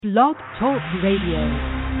Blog Talk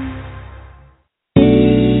Radio.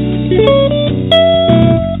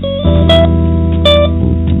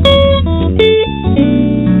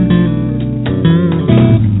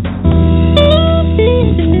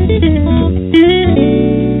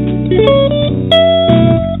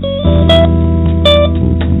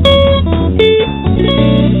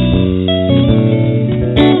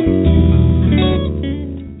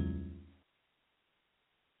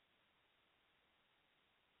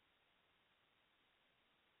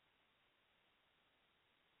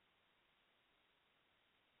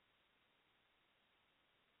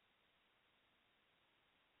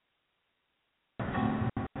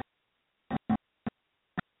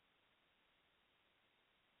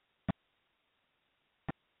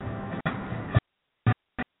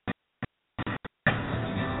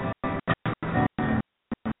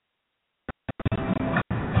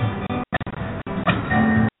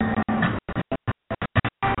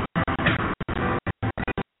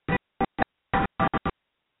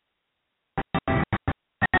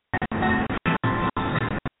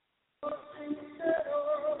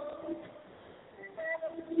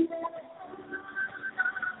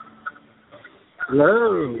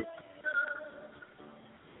 Hello.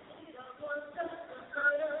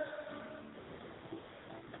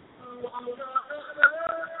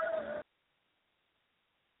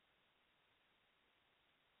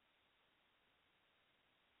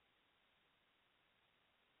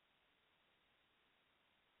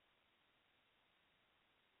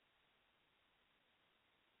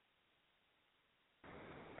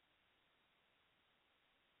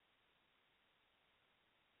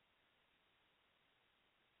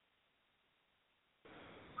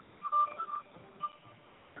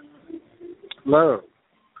 Hello.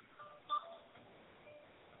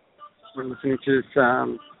 We're listening to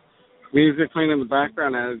some music playing in the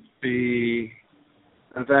background as the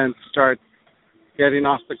event starts getting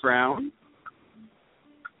off the ground.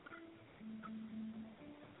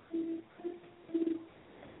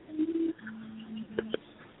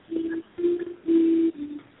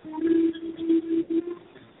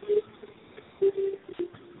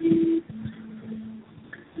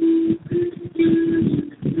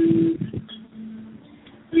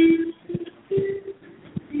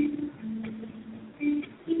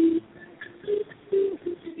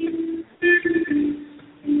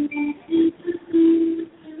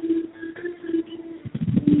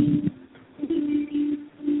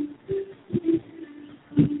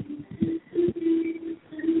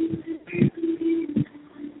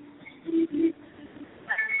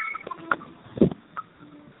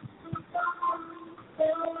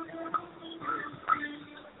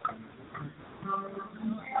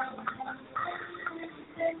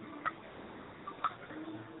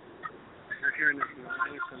 Here in this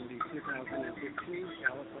live from the 2015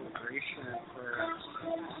 Gala celebration for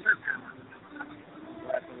Honor Panel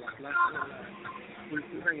at the La Plaza de la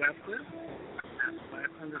Cultura y Artes at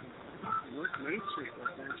 500 North Main Street,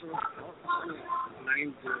 Los Angeles, California,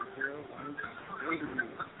 90103.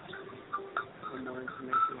 For more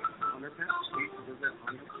information on Honor Pass, please visit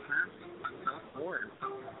honorpass.org.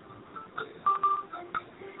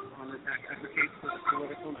 Honor PAC advocates for the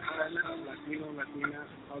political empowerment of Latino, Latina,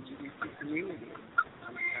 LGBT community.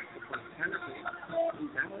 Honor PAC supports candidates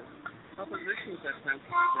and ballot propositions that plan to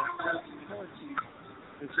progressive policies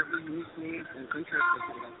and serve the unique needs and interests of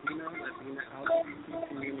the Latino, Latina,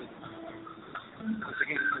 LGBT community. Once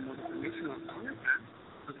again, for more information on Honor PAC,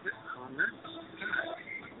 visit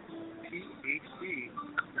honorpac.org.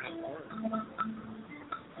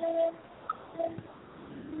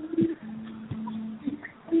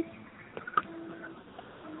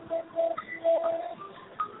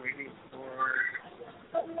 Waiting for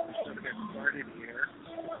us to get started here.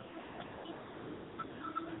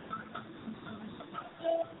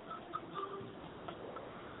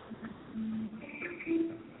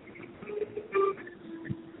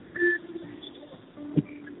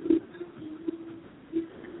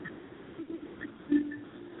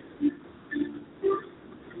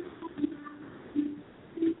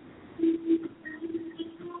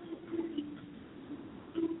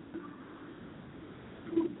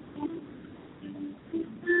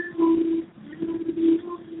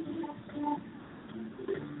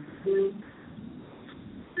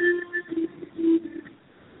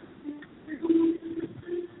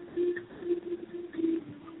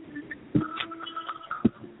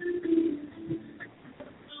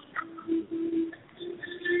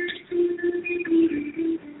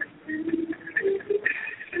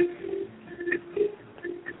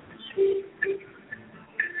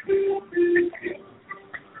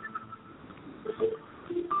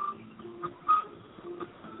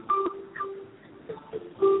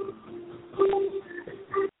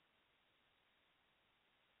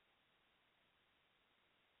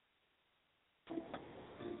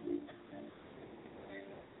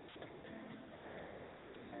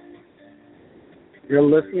 You're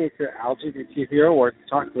listening to LGBT Hero Awards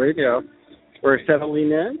Talk Radio. We're settling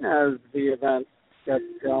in as the event gets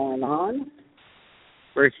going on.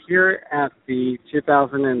 We're here at the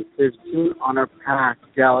 2015 Honor PAC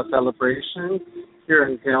Gala celebration here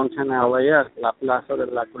in downtown LA at La Plaza de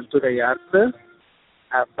la Cultura y Artes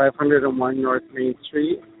at 501 North Main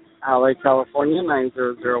Street, LA, California,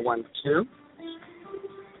 90012.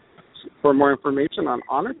 For more information on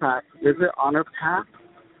Honor PAC, visit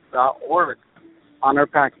honorpac.org. Honor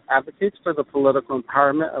PAC advocates for the political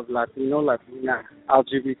empowerment of Latino, Latina,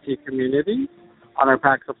 LGBT communities. Honor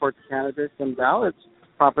PAC supports candidates and ballots,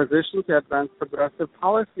 propositions to advance progressive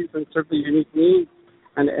policies and serve the unique needs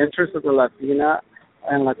and interests of the Latina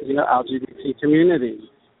and Latino LGBT communities.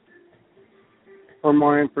 For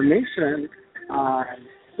more information on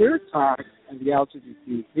Queer Talk and the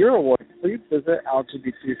LGBT Hero Awards, please visit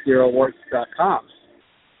lgbtheroawards.com.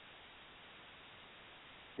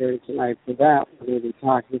 Here tonight for that, we're going to be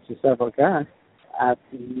talking to several guests at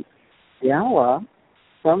the Gala.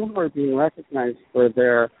 Some who are being recognized for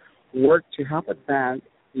their work to help advance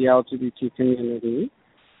the LGBT community.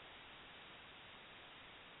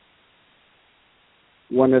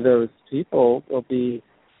 One of those people will be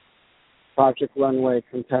Project Runway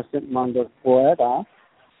contestant Mondo Poeta.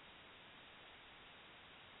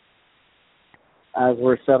 As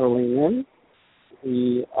we're settling in,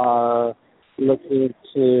 we are looking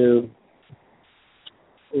to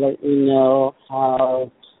let you know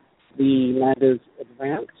how the night is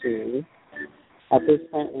advancing. At this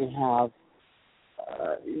point, we have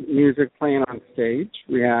music playing on stage.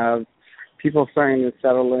 We have people starting to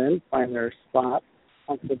settle in, find their spot,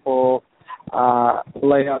 comfortable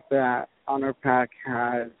layout that Honor PAC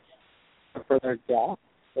has for their guests.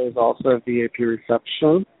 There's also a VIP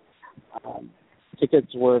reception.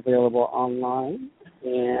 Tickets were available online,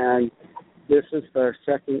 and this is their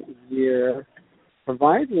second year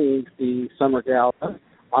providing the Summer Gala.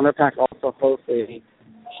 Honor PAC also hosts a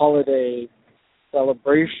holiday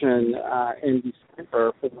celebration in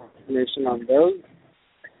December. For more information on those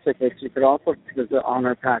tickets, you could also visit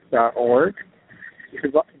honorpac.org. You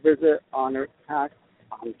could visit Honor PAC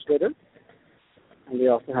on Twitter, and we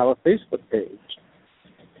also have a Facebook page.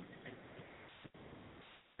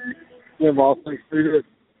 We have also included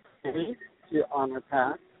a link to Honor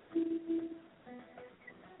PAC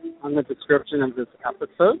on the description of this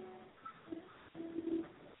episode.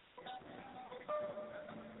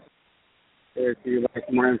 If you'd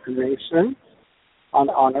like more information on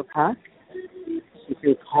Honor PAC, you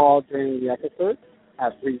can call during the episode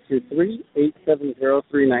at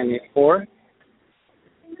 323-870-3984,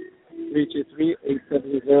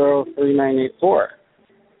 323-870-3984.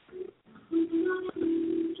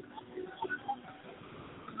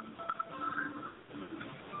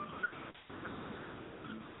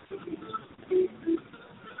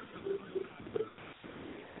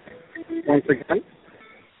 Once again,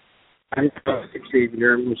 I'm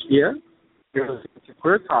Xavier Mejia. You're listening to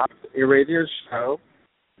Queer Talk, a radio show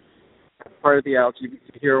as part of the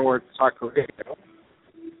LGBT Hero Awards Talk Radio.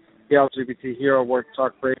 The LGBT Hero Awards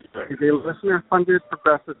Talk Radio is a listener-funded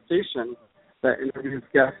progressive station that interviews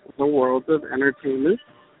guests in the world of entertainment,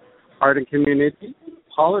 art and community,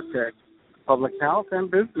 politics, public health,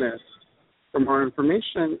 and business. For more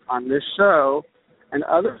information on this show and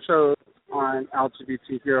other shows on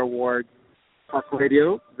LGBT Hero Awards Talk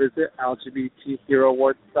Radio, visit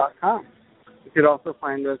lgbtheroawards.com. You could also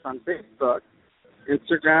find us on Facebook,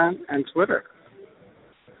 Instagram, and Twitter.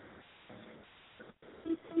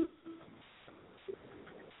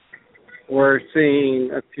 We're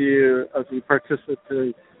seeing a few of the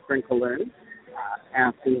participants sprinkle in.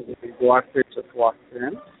 Anthony Walker just walked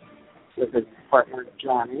in with his partner,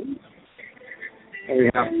 Johnny. And we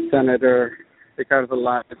have Senator Ricardo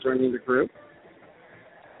Laya joining the group.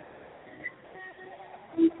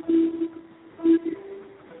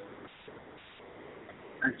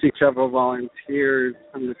 I see several volunteers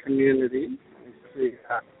from the community. I see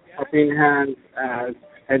Helping Hands as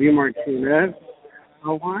Eddie Martinez.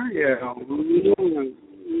 How are you?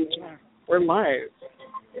 We're live.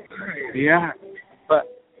 Yeah, but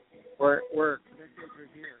we're connected through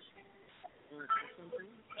here.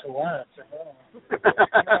 To what?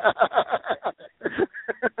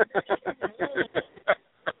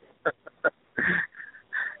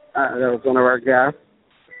 That was one of our guests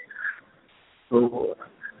who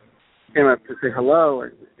came up to say hello,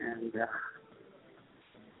 and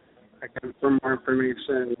again, for more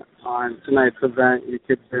information on tonight's event, you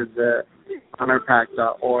could visit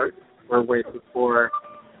honorpac.org. We're waiting for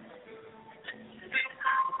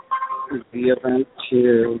the event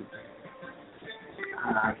to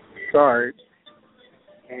start,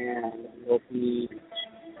 and we'll be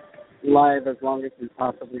live as long as we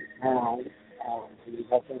possibly can. We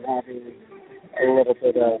have been having a little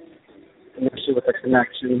bit of an issue with the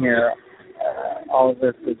connection here. All of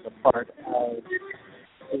this is a part of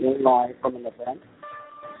being live from an event.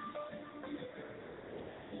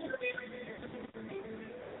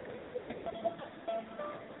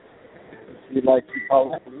 If you'd like to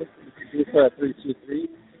call in, you can do so at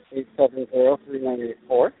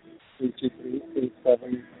 323-870-3984,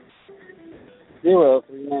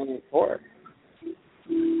 323-870-3984.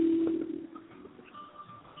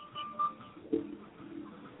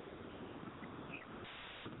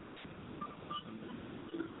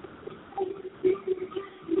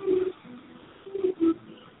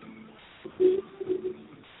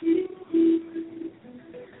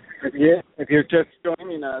 If you're just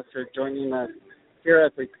joining us here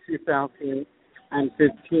at the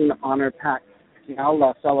 2015 Honor PAC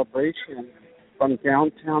Gala celebration from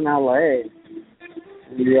downtown LA,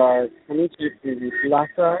 we are coming to the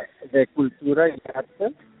Plaza de Cultura y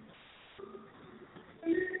Arte.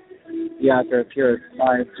 The address here is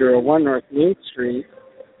 501 North Main Street,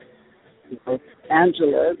 Los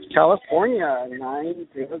Angeles, California,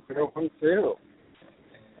 90012.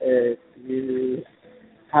 If you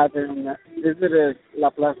haven't visited La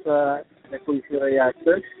Plaza de Cultura y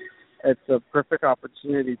Arte, it's a perfect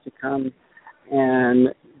opportunity to come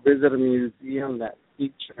and visit a museum that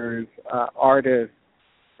features artists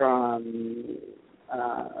from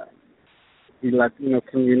the Latino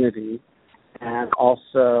community, and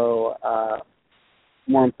also,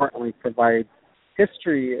 more importantly, provides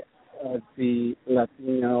history of the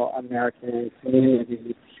Latino American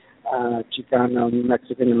community, Chicano,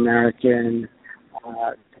 Mexican American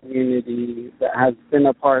community that has been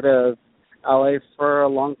a part of LA for a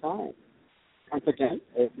long time. Once again,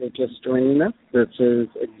 if you're just joining us, this is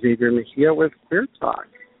Xavier Mejia with Queer Talk,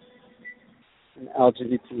 an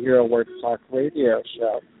LGBT Hero Word Talk radio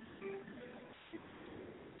show.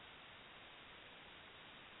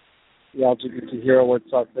 The LGBT Hero Word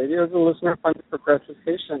Talk Radio is a listener-funded progressive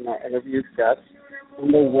station that interviews guests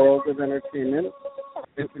from the world of entertainment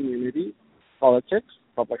and community, politics,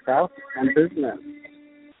 public health, and business.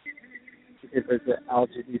 You can visit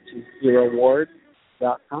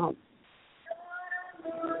LGBTHeroWard.com.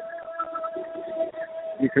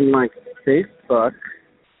 You can like Facebook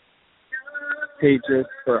pages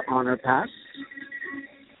for Honor PAC.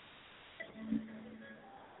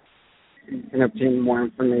 You can obtain more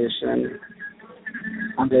information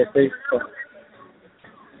on their Facebook.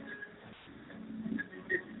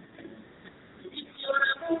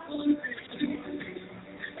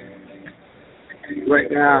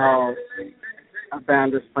 Right now, a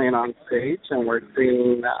band is playing on stage, and we're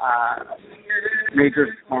seeing major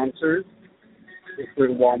sponsors,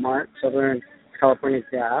 including Walmart, Southern California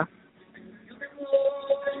Gas,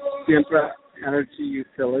 Siempre Energy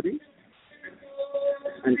Utility,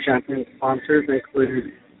 and champion sponsors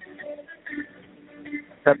include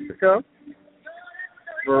PepsiCo,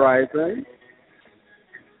 Verizon,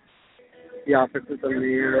 the office of the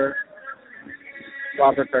Mayor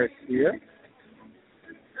Robert Garcia.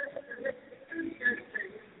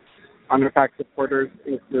 Honor PAC supporters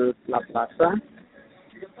include La Plaza,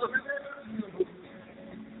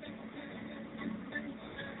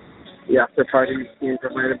 the after party is being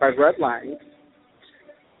provided by Redline,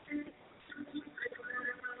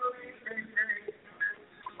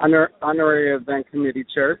 honorary event committee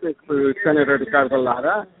chairs include Senator Ricardo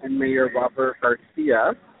Lara and Mayor Robert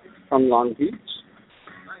Garcia from Long Beach.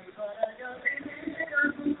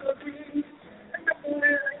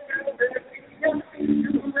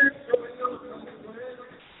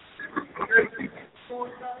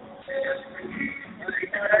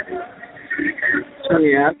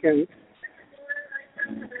 Tony Atkins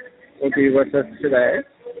will be with us today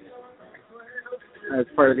as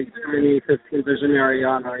part of the 2015 Visionary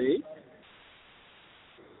Honoree.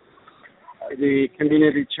 The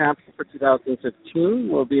community champion for 2015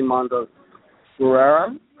 will be Mondo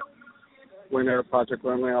Guerrera, winner of Project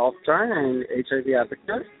Runway All-Star and HIV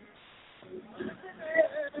advocate.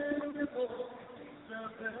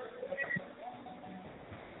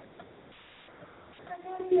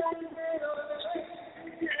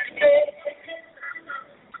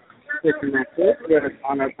 Stay connected with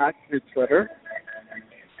Honor PAC through Twitter.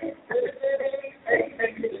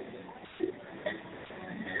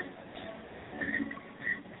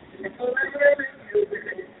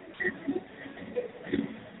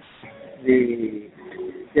 The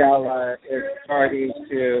gala is starting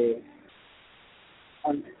to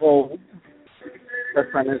unfold. The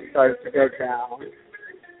sun is starting to go down.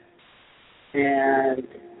 And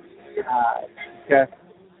guests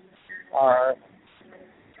are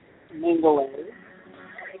mingling.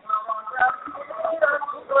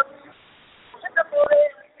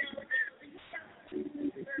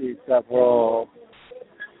 You see several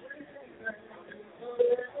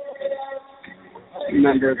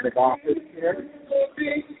members of office here.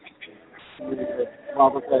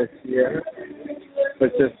 Robert was here, but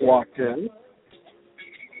just walked in.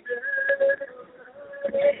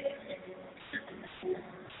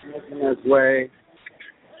 Making his way,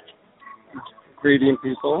 greeting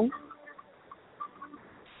people.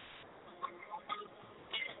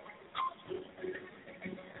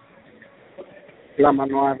 La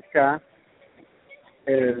Manuarca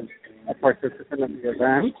is a participant of the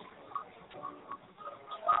event,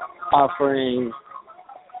 offering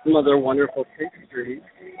some other wonderful pastries.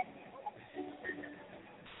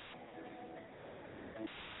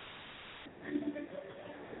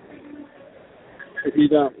 If you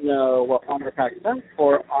don't know what Honor PAC stands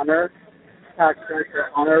for, Honor PAC stands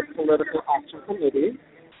for Honor Political Action Committee.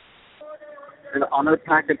 And Honor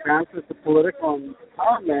PAC advances the political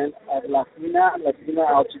empowerment of Latina and Latino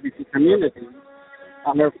LGBT communities.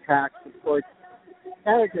 Honor PAC supports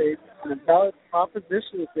candidates and ballot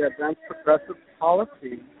propositions to advance progressive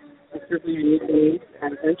policy and serve the unique needs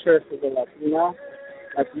and interests of the Latino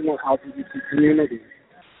LGBT community.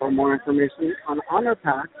 For more information on Honor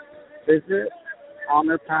PAC, visit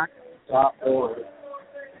honorpac.org.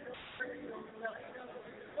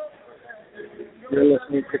 You're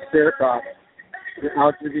listening to Clear Cross, the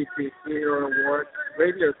LGBT Theater Award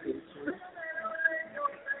radio station.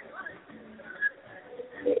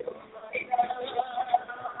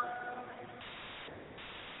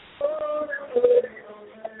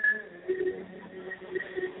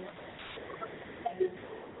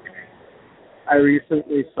 I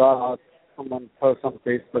recently saw someone post on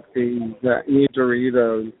Facebook the new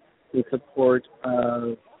Doritos in support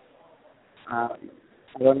of, I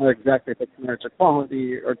don't know exactly if it's marriage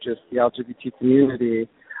equality or just the LGBT community,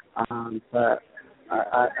 but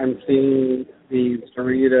I'm seeing these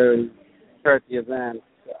Doritos start the event.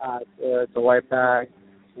 It's a white bag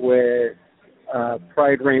with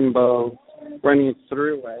Pride Rainbow running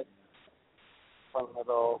through it. A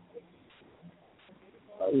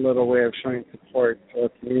little way of showing support to the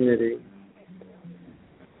community.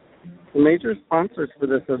 The major sponsors for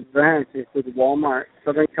this event include Walmart,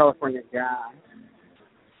 Southern California Gas.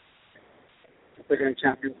 Second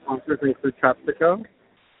champion sponsors include PepsiCo,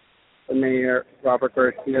 the Mayor Robert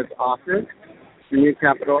Garcia's office, Union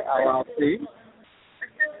Capital LLC,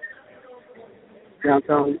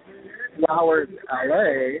 Downtown Flowers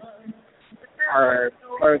LA are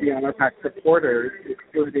part of the Honor PAC supporters,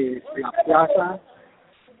 including La Plaza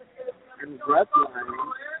and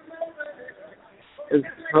Redline is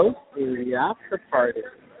hosting the after party.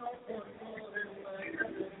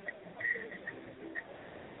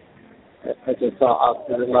 I just saw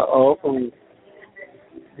Oscar de la O and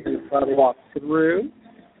he's about to walk through.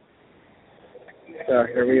 So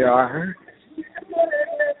here we are.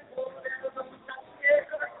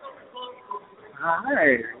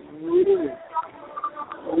 Hi.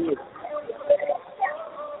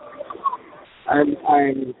 I'm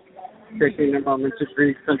taking a moment to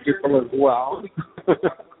greet some people as well.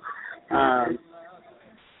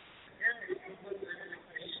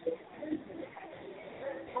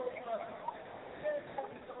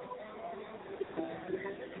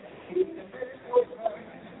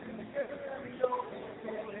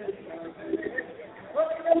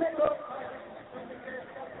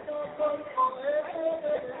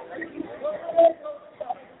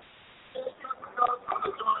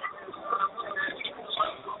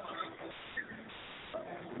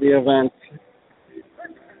 The event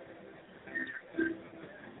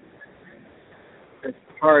is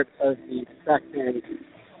part of the second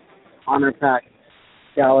Honor PAC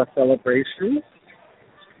Gala celebration.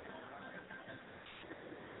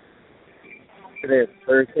 Today is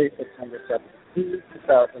Thursday, September 17th,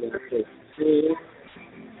 2015.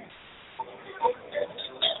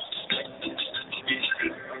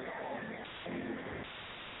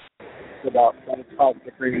 It's about 25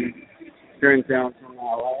 degrees here in downtown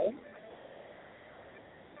LA.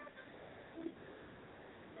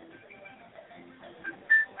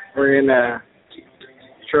 We're going to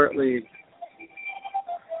shortly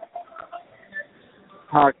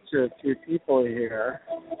talk to a few people here.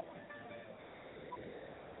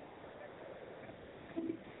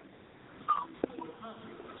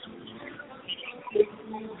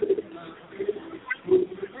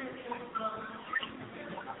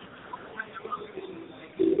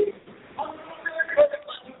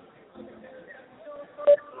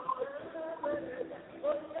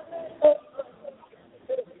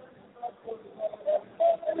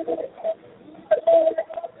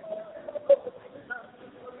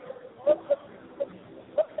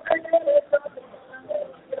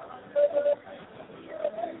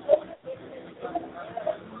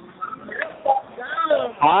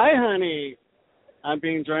 Hi, honey. I'm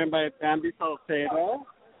being joined by Bambi Salcedo.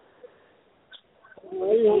 Yes,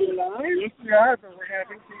 we are, but we're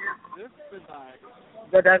having to use this device.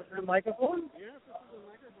 But that's the microphone? Yes, this is the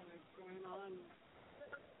microphone. It's going on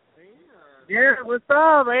there. Yeah, what's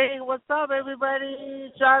up? Hey, what's up,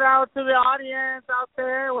 everybody? Shout out to the audience out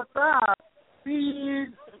there. What's up? Peace.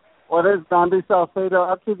 What is Bambi Salcedo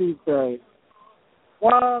up to these days?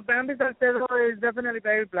 Well, Bambi Salcedo is definitely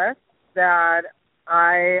very blessed that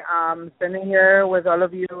I am standing here with all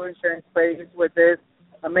of you and sharing space with this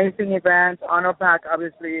amazing event. Honor PAC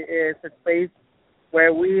obviously is a space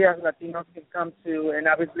where we as Latinos can come to and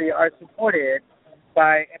obviously are supported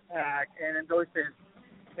by PAC and endorses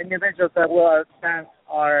individuals that will advance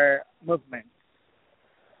our movement.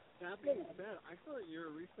 That being said, I saw that you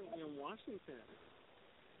were recently in Washington.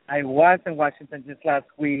 I was in Washington just last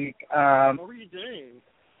week. What were you doing?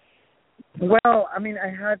 Well, I mean, I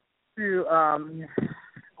had to.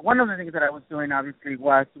 One of the things that I was doing, obviously,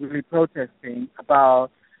 was really protesting about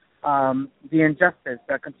the injustice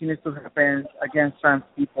that continues to happen against trans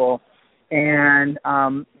people, and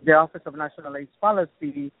the Office of National AIDS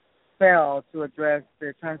Policy failed to address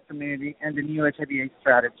the trans community and the new HIV/AIDS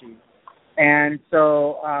strategy, and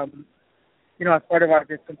so. As part of our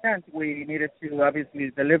discontent, we needed to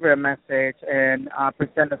obviously deliver a message and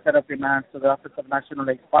present a set of demands to the Office of National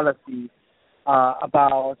AIDS Policy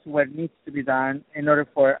about what needs to be done in order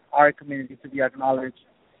for our community to be acknowledged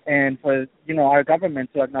and for, our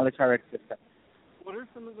government to acknowledge our existence. What are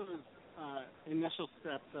some of those initial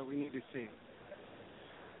steps that we need to see?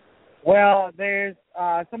 Well, there's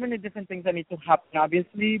so many different things that need to happen,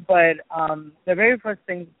 obviously, but the very first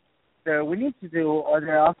thing that we need to do, or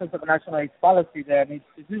the Office of National AIDS Policy that needs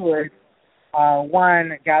to do is,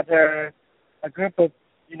 one, gather a group of,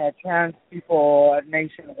 trans people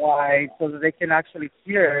nationwide so that they can actually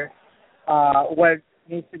hear what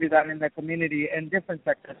needs to be done in the community in different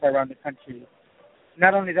sectors around the country.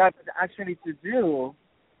 Not only that, but actually to do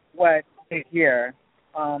what they hear.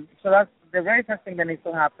 So that's the very first thing that needs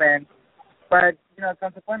to happen. But,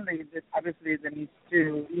 consequently, obviously there needs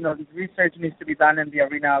to, this research needs to be done in the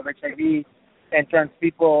arena of HIV and trans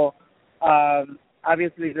people.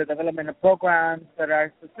 Obviously, the development of programs that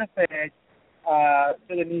are specific to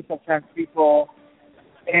the needs of trans people.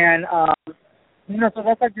 And, so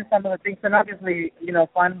that's like just some of the things. And obviously,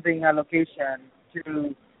 funding allocation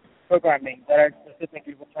to programming that are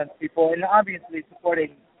specifically for trans people. And obviously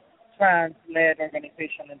supporting trans-led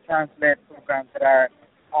organizations and trans-led programs that are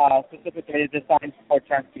specifically designed for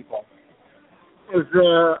trans people. Is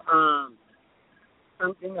there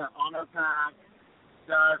something that Honor PAC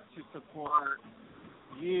does to support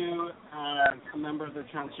you as a member of the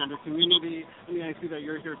transgender community? I mean, I see that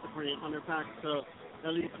you're here supporting Honor PAC, so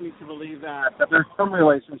that leads me to believe that there's some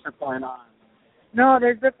relationship going on. No,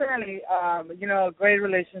 there's definitely, great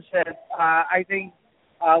relationships. I think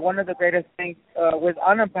one of the greatest things with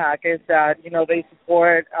Honor PAC is that, they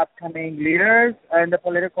support upcoming leaders in the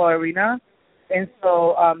political arena. And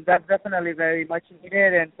so that's definitely very much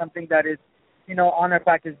needed and something that is, Honor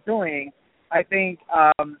PAC is doing. I think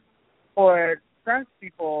for trans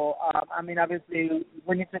people, obviously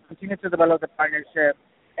we need to continue to develop the partnership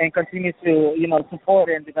and continue to, support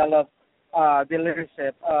and develop the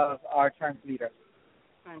leadership of our trans leaders.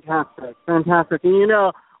 Fantastic. And,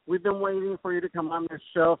 we've been waiting for you to come on this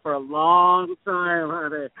show for a long time,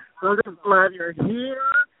 honey. So I'm just glad you're here. I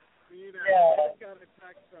just got a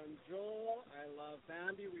text from Joel. I love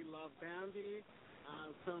Bambi. We love Bambi.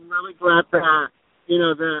 So I'm really glad that,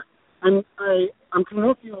 I'm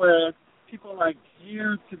connecting with people like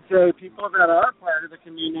you today, people that are part of the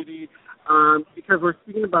community, because we're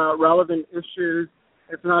speaking about relevant issues.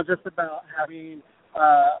 It's not just about having,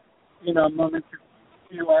 moments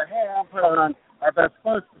to our hair, put on our best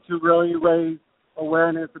clothes, to really raise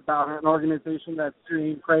awareness about an organization that's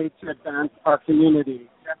doing great to advance our community.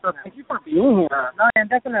 So thank you for being here. No, and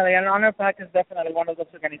definitely, and Honor PAC is definitely one of those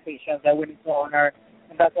organizations that we need to honor,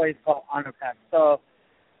 and that's why it's called Honor PAC. So,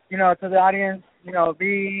 to the audience,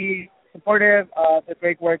 be supportive of the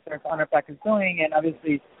great work that Honor PAC is doing, and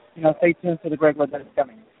obviously, stay tuned to the great work that is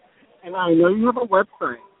coming. And I know you have a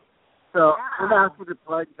website, so I'm going to ask you to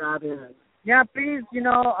plug that in. Yeah, please,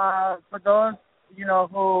 for those,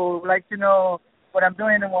 who like to know what I'm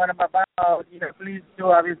doing and what I'm about, please do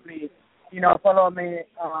obviously, follow me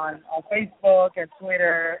on Facebook and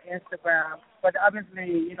Twitter, Instagram, but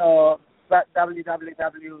obviously,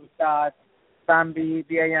 www.bambi,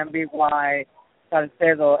 B-A-M-B-Y,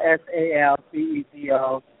 Salcedo,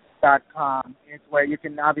 SALCEDO.com is where you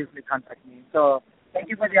can obviously contact me. So thank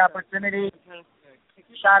you for the opportunity.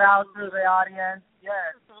 Shout out to the audience.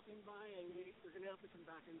 Yes. Stopping by, and we're going to able to come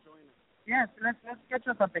back and join us. Yes, let's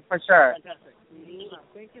schedule something for sure. Fantastic.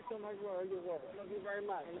 Thank you so much for all your work. Love you very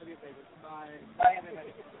much. I love you, baby. Bye. Bye,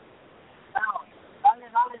 everybody.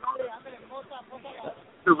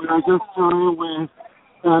 So we are just joined with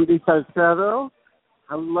Sandy Salcedo.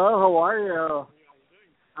 Hello, how are you?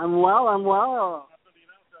 I'm well.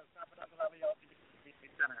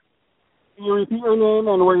 Can you repeat your name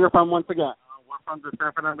and where you're from once again? We're from the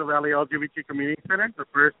San Fernando Valley LGBT Community Center, the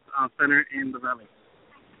first center in the valley.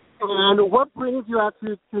 And what brings you out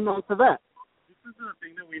to tonight's event? This is the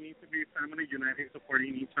thing that we need to be family united,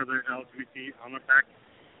 supporting each other, LGBT on the PAC.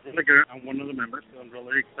 I'm one of the members, so I'm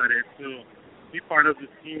really excited to be part of this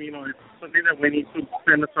team. You know, it's something that we need to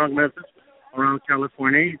send a strong message around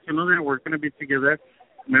California to know that we're going to be together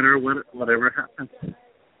no matter whatever happens.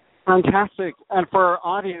 Fantastic. And for our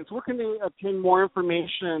audience, where can they obtain more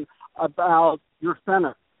information about your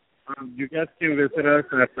center? You guys can visit us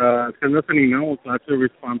at, send us an email. We'll glad to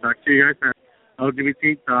respond back to you guys at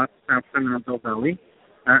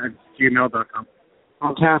lgbt.sanfernandovalley@gmail.com.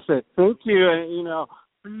 Fantastic. Thank you. And,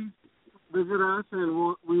 please visit us,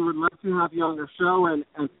 and we would love to have you on the show and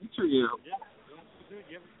feature you. Yeah.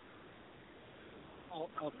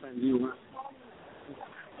 I'll send you one.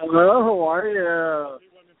 Hello, how are you?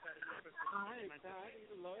 Hi, Patty.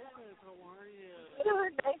 Lourdes, how are you?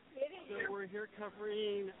 Nice meeting you. So we're here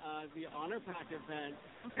covering the Honor PAC event.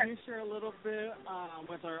 Can you share a little bit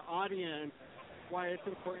with our audience why it's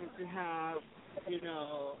important to have,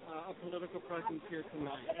 a political presence here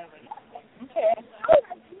tonight? Okay.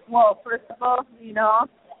 Well, first of all,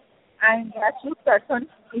 I'm a true person,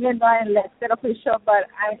 even though I'm elected official, but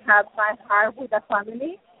I have my heart with the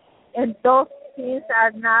family, and those things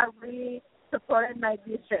are not really supporting my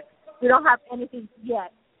district. We don't have anything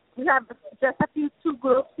yet. We have just two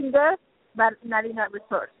groups in there, but not enough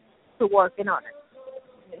resources to work in on it.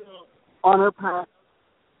 Honor PAC.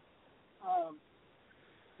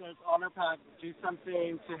 Does Honor PAC do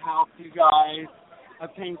something to help you guys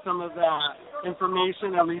obtain some of that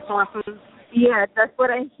information and resources? Yeah, that's what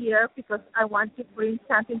I hear, because I want to bring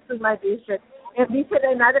something to my district. And visit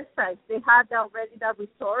another site. They have already the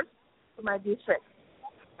resource to my district.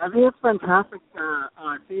 I think it's fantastic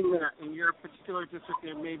seeing that in your particular district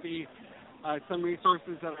there may be some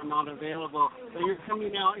resources that are not available. But you're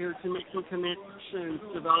coming out here to make some connections,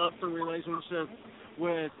 develop some relationships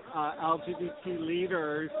with LGBT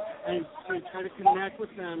leaders, and to try to connect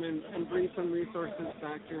with them and bring some resources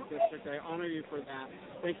back to your district. I honor you for that.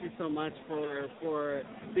 Thank you so much for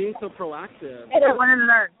being so proactive. And I want to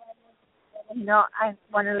learn. I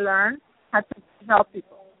want to learn how to help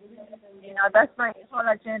people. That's my whole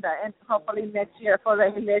agenda, and hopefully next year for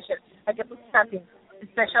regulation, I can put something,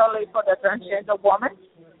 especially for the transgender woman.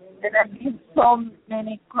 There have been so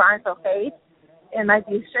many crimes of hate in my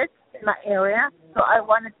district, in my area, so I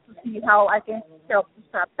wanted to see how I can help to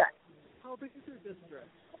stop that. How big is your district?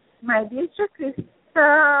 My district is,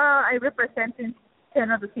 I represent in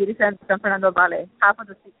 10 of the cities in San Fernando Valley, half of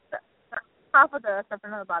the San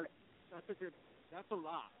Fernando Valley. That's a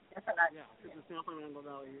lot. That's a lot. Yeah, because the San Fernando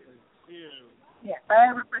Valley is huge. Yes,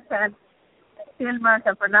 I represent Silmar,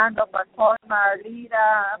 San Fernando, Palma,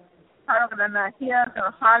 Lira, Palo Granada Hills,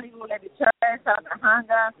 Hollywood, Lady Church,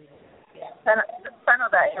 Salcajanga, some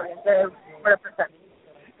of the areas that I represent.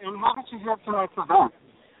 And how did you get tonight's event?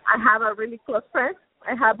 I have a really close friend.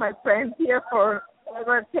 I have my friend here for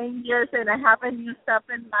over 10 years, and I have a new stuff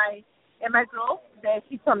in my group that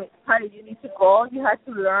he told me, Patty, you need to go. You have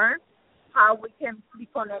to learn how we can be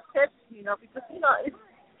connected, because, it's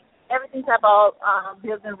everything's about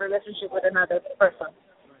building relationship with another person.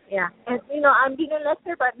 Yeah. And, I'm being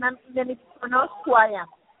elected, but not many people know who I am,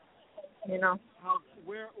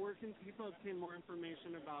 Where can people obtain more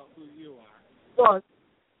information about who you are? Well,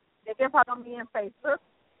 they can follow me on Facebook.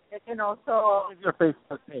 They can also... What is your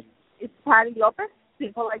Facebook page? It's Patty Lopez,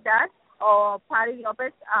 people like that, or Patty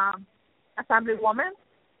Lopez, Assemblywoman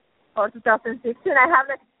for 2016. I have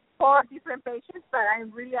 4 different pages, but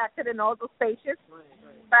I'm really active in all those pages. Right.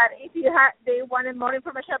 But if they wanted more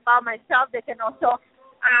information about myself, they can also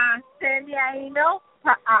send me an email,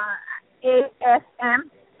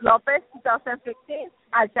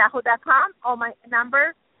 asmlopez2015@yahoo.com, or my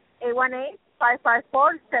number,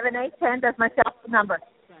 818-554-7810. That's my cell phone number.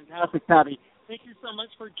 Fantastic, Patty. Thank you so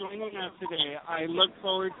much for joining us today. I look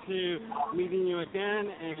forward to meeting you again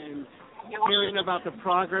and hearing about the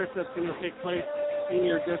progress that's going to take place in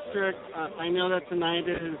your district. I know that tonight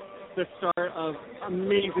is the start of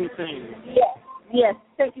amazing things. Yes.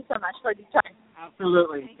 Thank you so much for the time.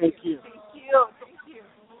 Absolutely. Thank you. Thank you.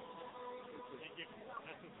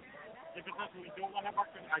 If it's we do want to work,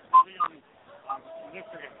 I saw you on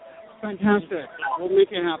Instagram. Fantastic. We'll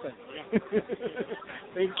make it happen.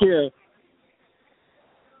 Thank you.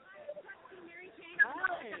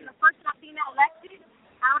 I'm the first Latina elected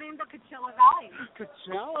out in the Coachella Valley.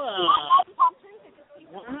 Coachella.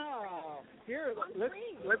 Wow. Here,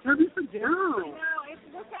 let's have you sit down. No,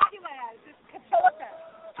 we're fabulous. It's Coachella Fest.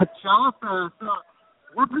 Coachella Fest. So,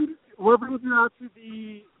 what brings you out to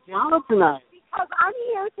the Gala tonight? Because I'm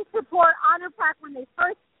here to support Honor PAC when they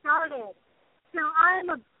first started. So I'm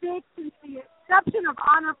a big, since the exception of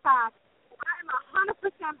Honor PAC, I'm 100%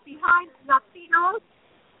 behind Latinos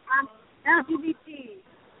and LGBT.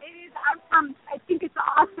 I think it's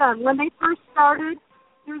awesome. When they first started,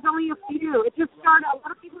 there was only a few. It just started, a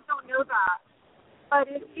lot of people don't know that. But,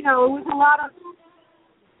 it was a lot of,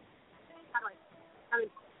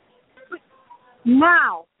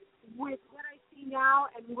 now, with what I see now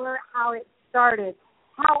and how it started,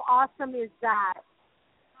 how awesome is that?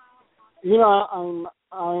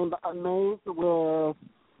 I'm amazed with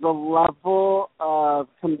the level of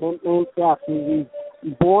commitment that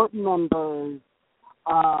these board members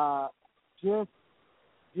just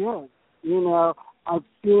give. I've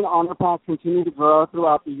seen Honor PAC continue to grow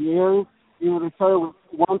throughout the years. They started with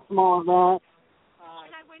one small event.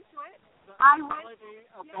 And I went to it. The holiday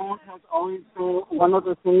event has always been one of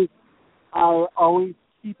the things I always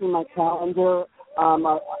keep in my calendar. And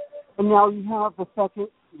now you have the second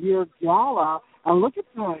year Gala, and look at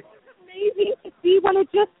this. It's amazing to see when it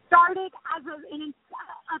just started as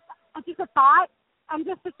just a thought, and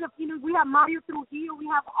just such a, we have Mario Trujillo, we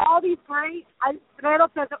have all these great,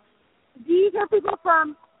 these are people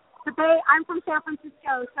from the Bay. I'm from San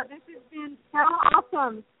Francisco, so this has been so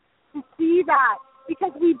awesome to see that,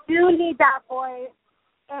 because we do need that voice,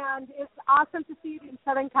 and it's awesome to see it in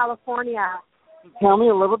Southern California. Tell me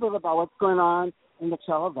a little bit about what's going on in the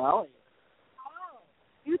Coachella Valley.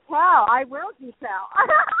 You tell. I will do tell. I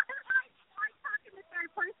talk in the third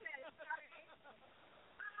person.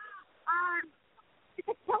 The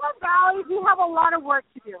Coachella Valley, we have a lot of work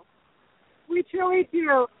to do. We truly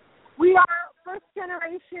do. We are first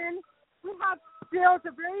generation. We have built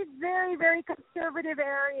a very, very, very conservative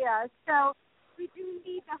area. So we do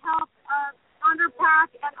need the help of Honor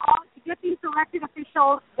PAC and all to get these elected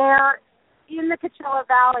officials there in the Coachella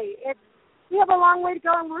Valley. We have a long way to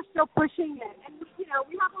go, and we're still pushing it. And,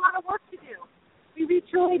 we have a lot of work to do. We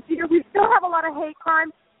truly do. We still have a lot of hate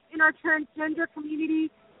crime in our transgender community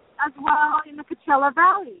as well in the Coachella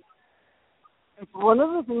Valley. It's one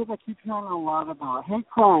of the things I keep hearing a lot about, hate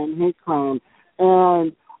crime.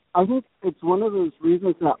 And I think it's one of those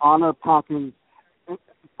reasons that Honor PAC is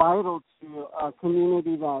vital to a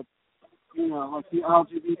community that, like the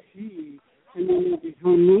LGBT community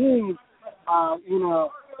who needs,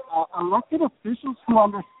 elected officials who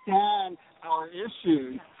understand our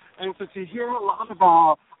issues. And so to hear a lot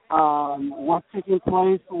about what's taking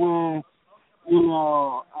place with,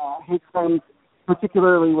 hate crimes,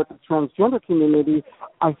 particularly with the transgender community,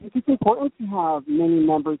 I think it's important to have many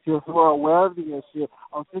members here who are aware of the issue.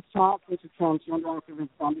 I was just talking to transgender activists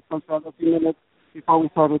on the phone a few minutes before we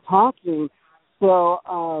started talking. So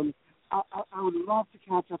I would love to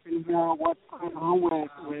catch up and hear what's going on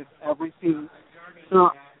with everything. So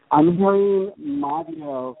I'm hearing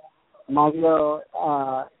Mario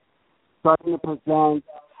starting to present.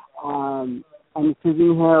 I'm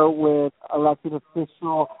sitting here with elected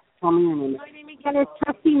official. Tell me your name. My name again is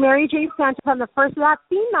Trustee Mary Jane Sanchez. I'm the first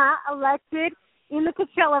Latina elected in the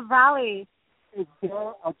Coachella Valley. Is there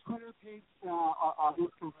a Twitter page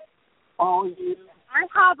audience can follow you? I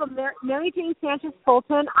have a Mary Jane Sanchez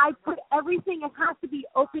Fulton. I put everything. It has to be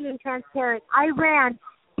open and transparent. I ran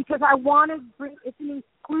because I want to bring. It's an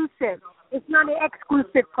inclusive. It's not an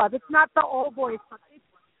exclusive club. It's not the old boys club.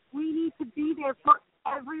 We need to be there for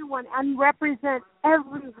everyone and represent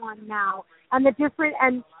everyone now, and the different,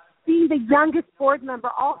 and being the youngest board member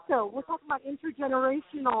also. We're talking about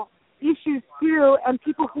intergenerational issues too, and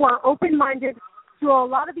people who are open-minded to a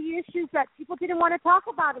lot of the issues that people didn't want to talk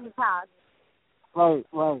about in the past. Right.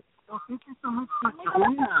 Well, thank you so much for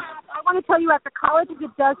joining us. I want to tell you, at the College of the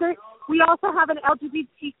Desert, we also have an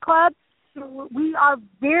LGBT club. So we are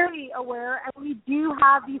very aware, and we do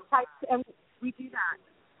have these types, and we do that.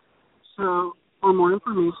 So, for more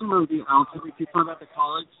information on the LGBT club at the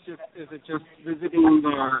college, is it just visiting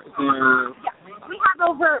their? Yeah, we have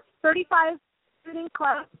over 35 student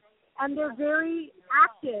clubs, and they're very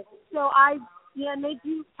active. So and they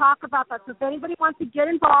do talk about that. So if anybody wants to get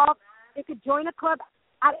involved, they could join a club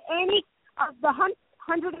at any of the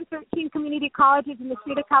 113 community colleges in the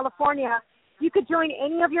state of California. You could join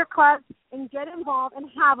any of your clubs and get involved and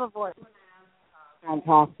have a voice.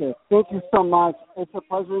 Fantastic. Thank you so much. It's a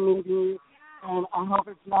pleasure meeting you. And I hope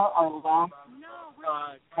it's not our last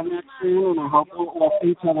connection, and I hope we'll see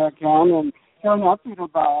each other again and hear an update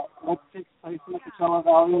about what takes place in the Coachella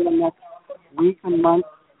Valley in the next weeks and months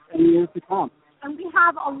and years to come. And we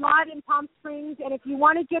have a lot in Palm Springs, and if you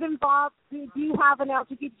want to get involved, we do have an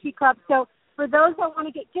LGBT club. So for those that want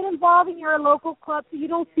to get involved in your local club so you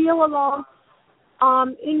don't feel alone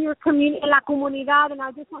in your community, en la comunidad. And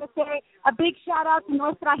I just want to say a big shout out to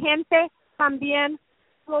Nuestra Gente también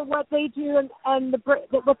for what they do and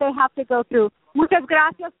what they have to go through. Muchas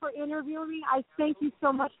gracias for interviewing me. I thank you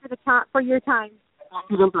so much for your time. Ha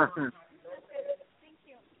sido un placer.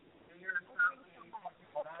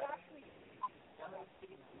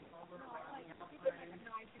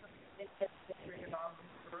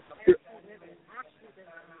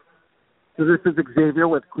 So this is Xavier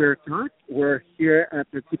with Queer Talk. We're here at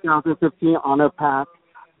the 2015 Honor PAC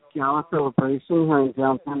Gala celebration here in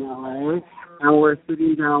downtown LA, and we're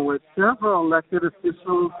sitting down with several elected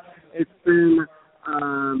officials. It's been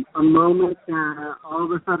a moment that all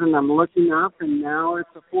of a sudden I'm looking up, and now it's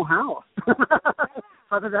a full house.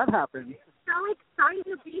 How did that happen? So excited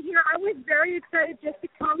to be here. I was very excited just to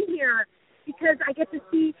come here because I get to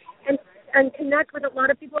see and connect with a lot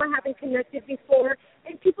of people I haven't connected before,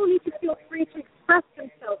 and people need to feel free to express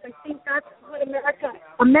themselves. I think that's what America,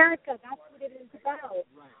 that's what it is about.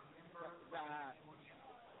 Right. That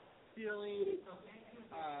feeling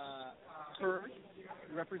heard,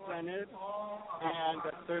 represented, and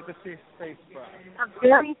there's a safe space for us. A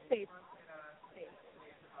very safe space.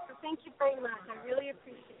 So thank you very much. I really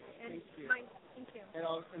appreciate it. And thank you. And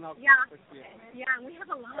I'll Yeah, and we have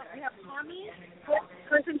a lot. We have Tommy,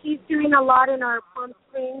 he's doing a lot in our Palm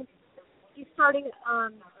Springs. He's starting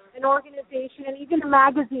an organization and even a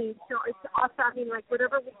magazine. So it's awesome. I mean, like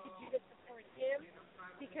whatever we could do to support him,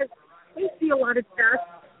 because we see a lot of death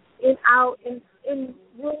in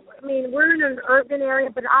rural. I mean, we're in an urban area,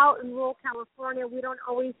 but out in rural California, we don't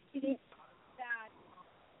always see that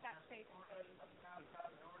safe space.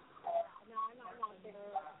 No, I'm not there.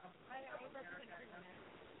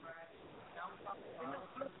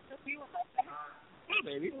 Hey,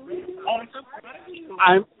 baby.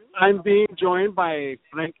 I'm being joined by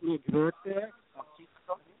Frank Negrete.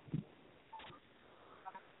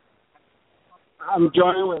 I'm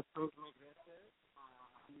joined with Frank Negrete.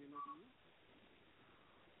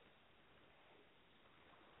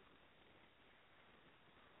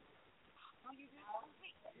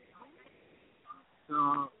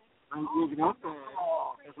 So Frank Negrete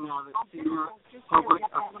is now the senior public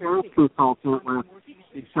affairs consultant with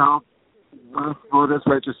the Southwest Voters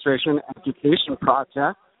Registration Education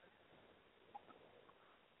Project.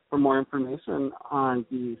 For more information on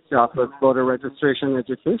the Southwest Voter Registration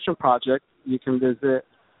Education Project, you can visit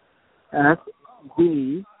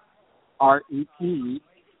svret.org. I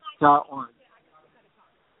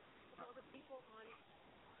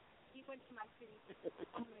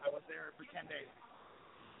was there for 10 days.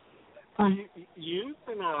 So you've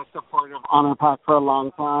been a supporter of Honor PAC for a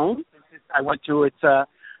long time. I went to its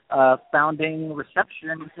founding reception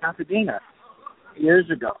in Pasadena years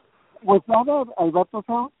ago. Was that at Alberto's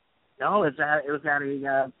house? No, it was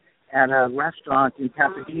at a restaurant in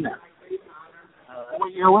Pasadena.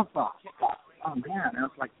 What year was that? Oh man, it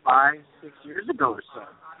was like 5-6 years ago or so.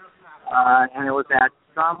 And it was at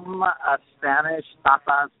some Spanish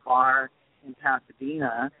tapas bar in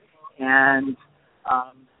Pasadena, and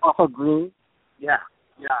off of Green. Yeah.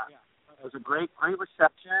 It was a great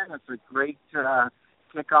reception. It's a great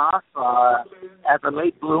kickoff. As a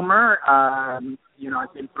late bloomer, I've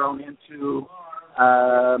been thrown into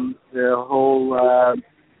the whole,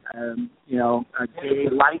 gay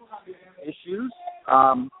rights issues,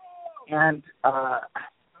 and I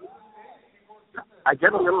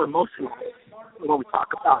get a little emotional when we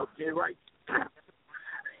talk about gay rights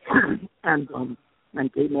and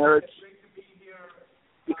gay marriage,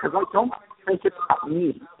 because I don't think it's about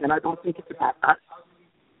me, and I don't think it's about us.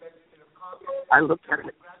 I look at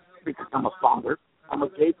it because I'm a father. I'm a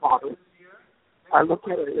gay father. I look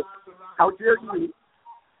at it as, how dare you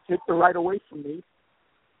take the right away from me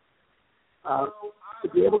to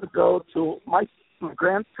be able to go to my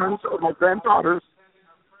grandson's or my granddaughter's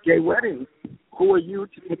gay wedding. Who are you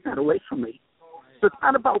to take that away from me? So it's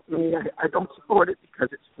not about me. I don't support it because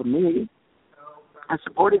it's for me. I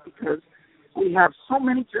support it because we have so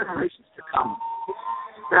many generations to come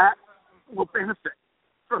that will benefit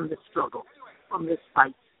from this struggle, from this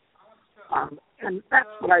fight. And that's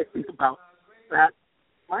what I think about, that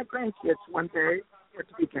my grandkids one day get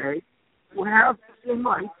to be gay will have the same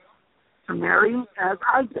right to marry as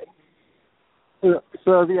I did.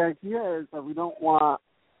 So the idea is that we don't want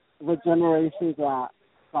the generations that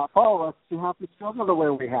not follow us to have to struggle the way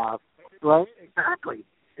we have, right? Exactly.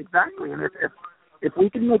 And if we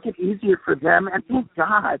can make it easier for them, and thank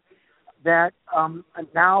God that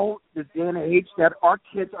now, this day and age, that our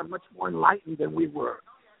kids are much more enlightened than we were,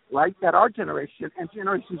 right? That our generation and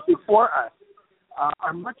generations before us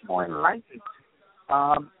are much more enlightened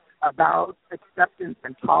about acceptance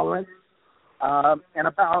and tolerance, and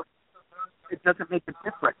about it doesn't make a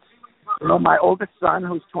difference. You know, my oldest son,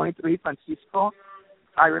 who's 23, Francisco,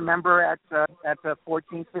 I remember at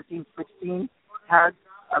 14, 15, 16, had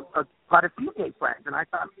quite a few gay friends, and I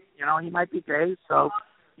thought, you know, he might be gay, so,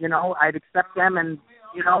 you know, I'd accept them, and,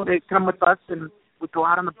 you know, they'd come with us, and we'd go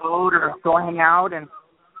out on the boat or go hang out, and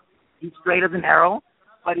he's straight as an arrow,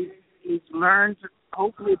 but he's learned,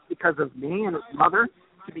 hopefully it's because of me and his mother,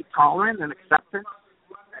 to be tolerant and acceptance,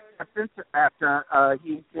 that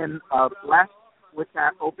he's been blessed with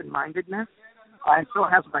that open-mindedness, and so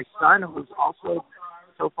has my son, who's also,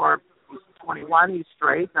 so far, he's 21, he's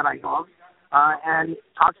straight, that I know of, and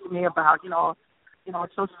talks to me about, you know,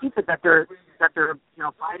 it's so stupid that they're you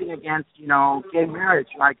know, fighting against, you know, gay marriage.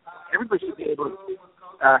 Like, everybody should be able to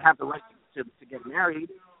have the right to get married,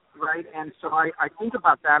 right? And so I think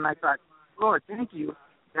about that, and I thought, Lord, thank you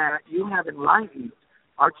that you have enlightened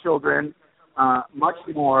our children much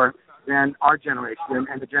more than our generation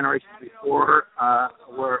and the generations before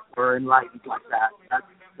were enlightened like that.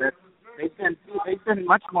 That they've been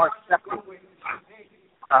much more accepting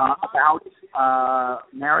about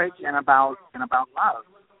marriage and about love.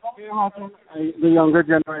 The younger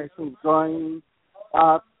generation growing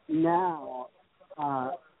up now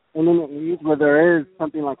in an age where there is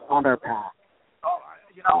something like Honor PAC.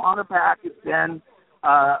 You know, Honor PAC has been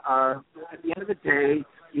at the end of the day,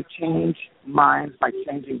 you change minds by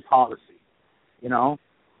changing policy. You know,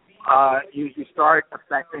 you start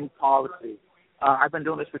affecting policy. I've been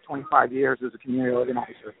doing this for 25 years as a community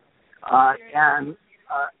organizer, and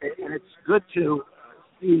it's good to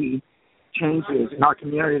see changes in our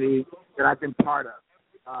community that I've been part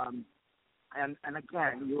of. And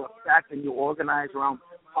again, you affect and you organize around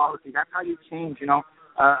policy. That's how you change. You know,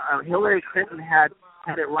 Hillary Clinton had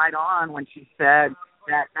it right on when she said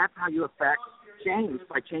that that's how you affect change,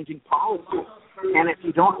 by changing policy. And if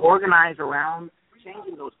you don't organize around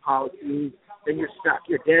changing those policies, then you're stuck.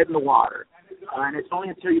 You're dead in the water. And it's only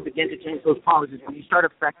until you begin to change those policies when you start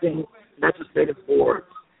affecting legislative boards,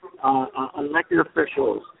 elected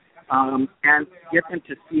officials, and get them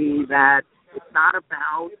to see that it's not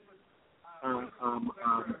about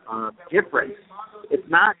difference. It's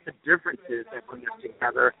not the differences that bring us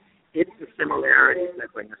together. It's the similarities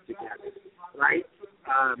that bring us together, right?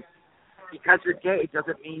 Because you're gay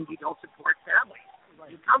doesn't mean you don't support families.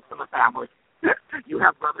 You come from a family. You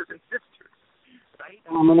have brothers and sisters, right?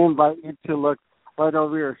 I'm going to invite you to look right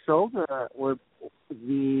over your shoulder where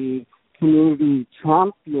the community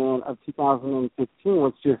champion of 2015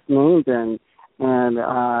 was just named, and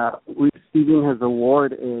receiving his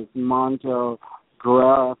award is Monjo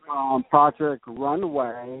Guerra from Project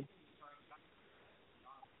Runway.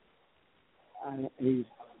 He's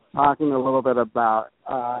talking a little bit about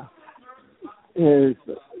his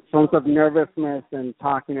sense of nervousness and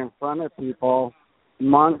talking in front of people.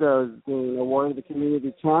 Monzo is being awarded the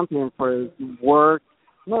community champion for his work,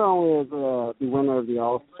 not only as the winner of the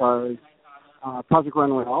All-Stars, Project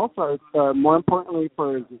Runway All-Stars, but more importantly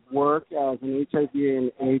for his work as an HIV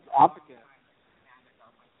and AIDS advocate.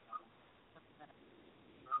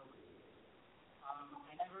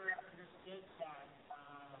 I never understood that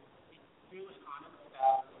it's true and honest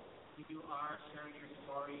about you are sharing your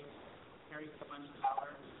story, carry so much power.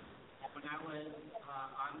 And when I was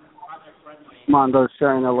on Project Runway, Mondo's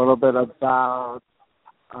sharing a little bit about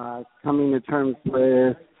coming to terms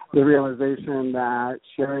with the realization that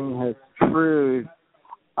sharing his truth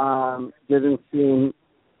didn't seem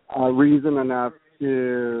reason enough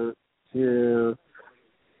to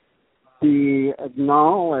be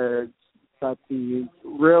acknowledged, but he's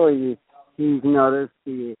noticed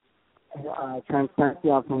the transparency,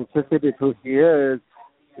 authenticity of who he is,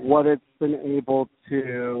 who it's been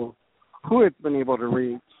able to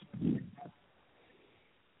reach.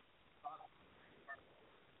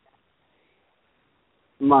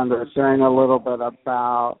 Mondo sharing a little bit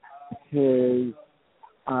about his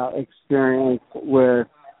experience with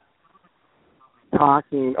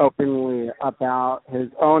talking openly about his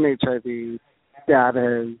own HIV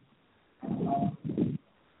status.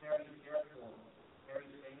 very fearful, very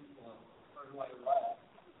shameful for who I was.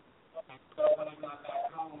 And so when I got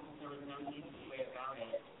back home, there was no easy way about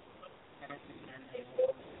it. And it's a dinner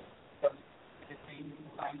table. So the same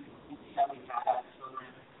time that we had as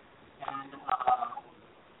children. And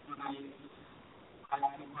when I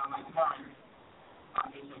think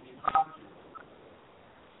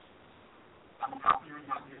very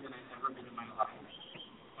happier than I've ever been in my life.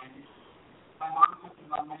 And my mom took the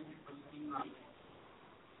moment for being like,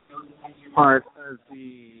 those 10 years. Part of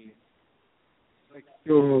the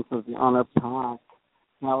experience of the Honor PAC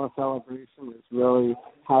Gala celebration is really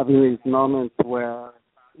having these moments where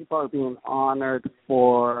people are being honored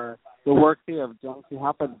for the work they have done to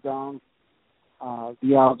help advance the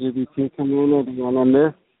LGBT community. And in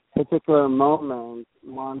this particular moment,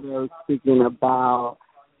 Mondo is speaking about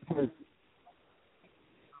his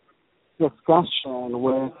discussion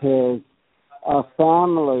with his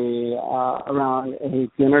family around a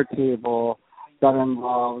dinner table that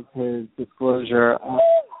involves his disclosure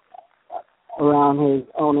around his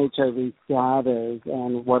own HIV status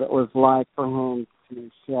and what it was like for him to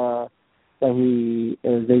share that he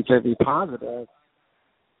is HIV positive.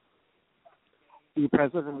 The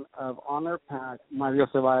president of Honor PAC, Mario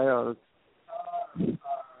Ceballos,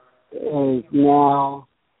 is now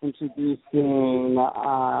introducing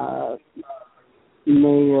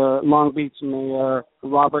Long Beach Mayor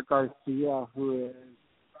Robert Garcia, who is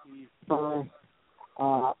the first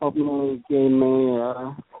openly gay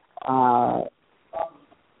mayor,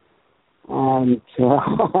 and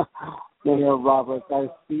Mayor Robert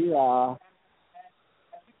Garcia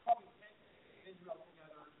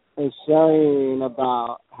is sharing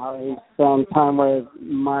about how he spent time with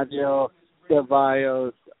Mario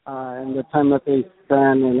Ceballos and the time that they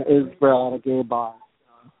spent in Israel at a gay bar.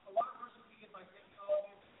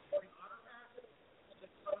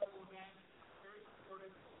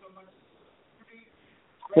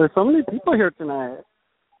 There's so many people here tonight.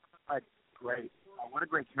 Great. What a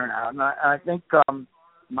great turnout. And I think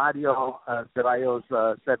Mario Ceballos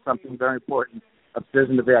said something very important upstairs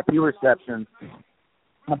in the VIP reception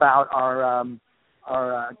about our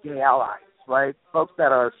gay allies, right? Folks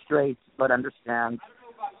that are straight but understand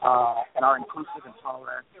and are inclusive and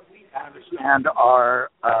tolerant and understand our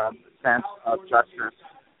sense of justice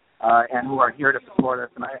and who are here to support us.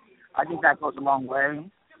 And I think that goes a long way.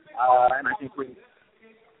 And I think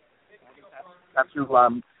that's who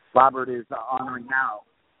Robert is honoring now.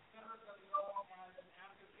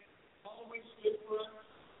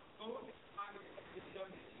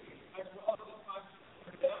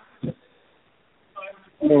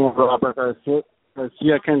 Robert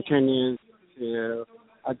Garcia continues to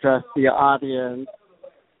address the audience,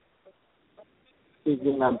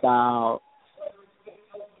 speaking about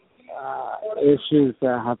issues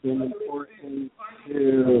that have been important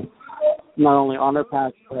to not only Honor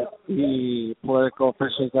PAC, but the political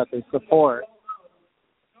officials that they support.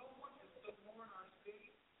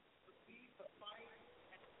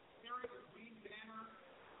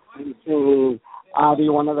 And seeing Adi,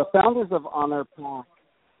 one of the founders of Honor PAC,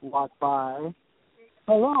 walk by.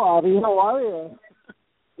 Hello, Adi. How are you?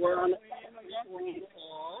 We're on. Okay,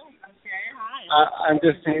 hi. I'm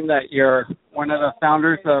just saying that you're one of the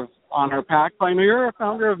founders of Honor PAC. I know you're a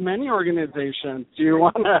founder of many organizations. Do you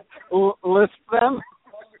want to list them?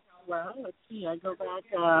 Well, let's see. I go back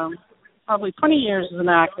probably 20 years as an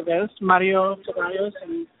activist. Mario Ceballos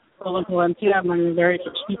and Roland Palencia are among the very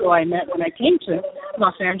first people I met when I came to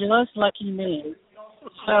Los Angeles. Lucky me.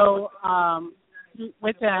 So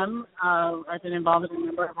with them, I've been involved in a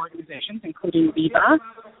number of organizations, including Viva,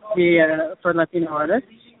 for Latino artists.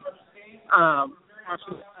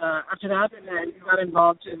 After that, I got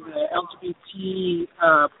involved in the LGBT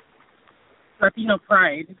Latino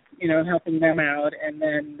Pride, helping them out. And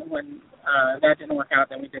then when that didn't work out,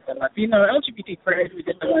 then we did the Latino LGBT Pride. We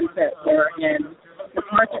did the ones that were in the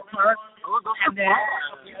Market Park and then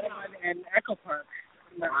the other one in Echo Park.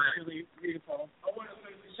 And that was really beautiful.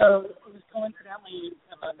 So it was coincidentally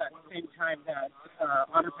about that same time that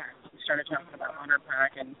Honor PAC, we started talking about Honor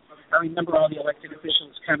PAC, and I remember all the elected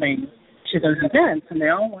officials coming to those events, and they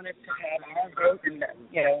all wanted to have our vote, and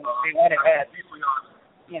they wanted that.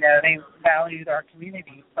 They valued our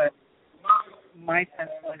community, but my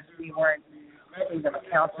sense was we weren't making them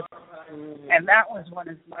accountable, and that was one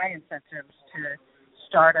of my incentives to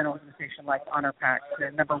start an organization like Honor PAC. To,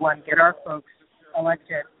 number one, get our folks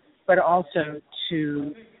elected, but also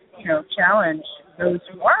to challenge those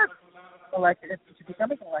who are elected to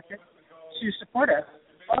becoming elected to support us.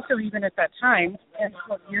 Also, even at that time, 10,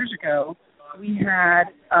 12 years ago, we had,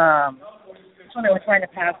 that's when they were trying to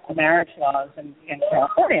pass the marriage laws in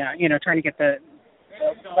California, trying to get the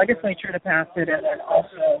legislature to pass it, and then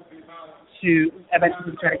also to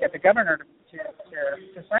eventually try to get the governor to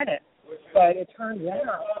sign it. But it turned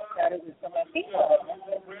out that it was the Latino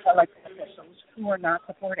elected officials who were not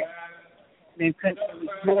supporting. It was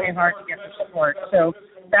really hard to get the support. So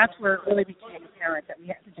that's where it really became apparent that we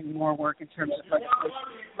have to do more work in terms of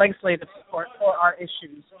legislative support for our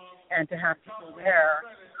issues, and to have people there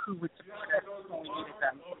who would support us when we needed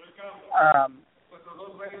them.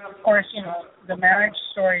 Of course, the marriage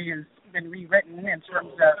story has been rewritten in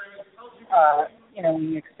terms of,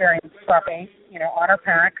 we experienced Prop 8. Honor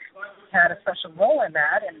PAC had a special role in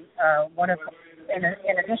that, and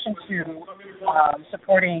in addition to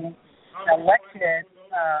supporting elected,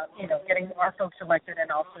 getting our folks elected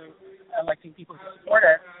and also electing people who support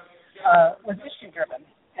us, was issue-driven.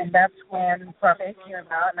 And that's when Prop 8 came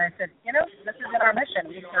about, and I said, this isn't our mission.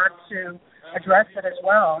 We've got to address it as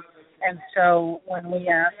well. And so when we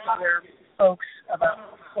asked other folks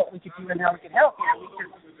about what we could do and how we could help, we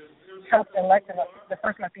just helped elect the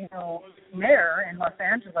first Latino mayor in Los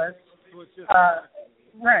Angeles.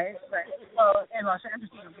 Right. Well, in Los Angeles,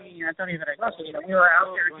 we don't even address it. We were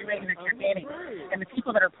out there doing the campaigning, and the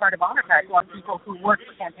people that are part of Honor PAC are people who work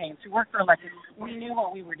for campaigns, who work for elections. We knew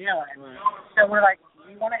what we were doing, so we're like,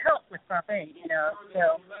 we want to help with Prop 8,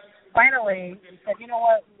 So finally, we said, you know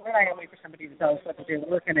what, we're not going to wait for somebody to tell us what to do.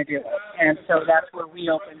 We're going to do it, and so that's where we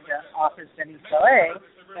opened the office in East LA,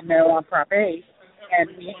 and now on Prop 8, and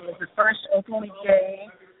it was the first openly gay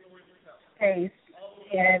space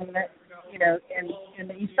in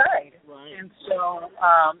the East Side. Right. And so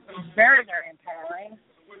it was very, very empowering.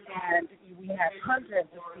 And we had hundreds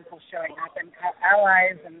of people showing up and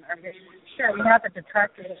allies. And sure, we had the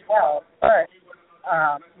detractors as well. But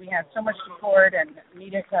we had so much support and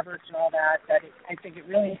media coverage and all that I think it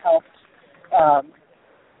really helped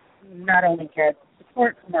not only get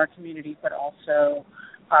support from our community, but also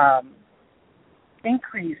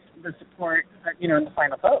increase the support, in the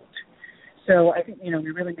final vote. So I think, we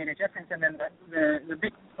really made a difference. And then the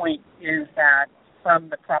big point is that from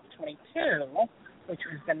the Prop 22, which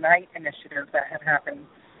was the night initiative that had happened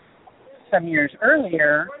some years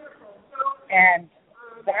earlier, and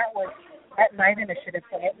that night initiative,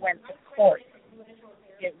 when it went to court,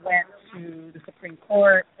 it went to the Supreme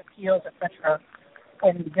Court, appeals, etc.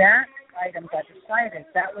 When that item got decided,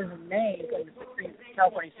 that was in May when the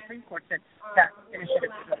California Supreme Court said that initiative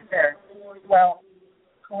was up there. Well,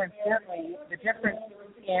 coincidentally, the difference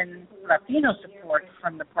in Latino support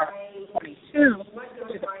from the Prop 22 to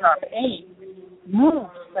the Prop 8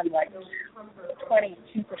 moved from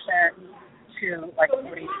 22% to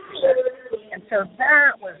 48%. And so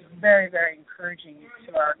that was very, very encouraging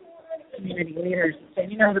to our community leaders to say,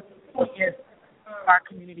 the point is our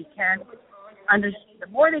community can the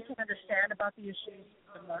more they can understand about the issues,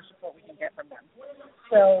 the more support we can get from them.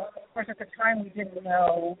 So, of course, at the time we didn't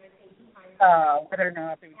know whether or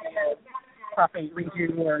not there would be a Prop 8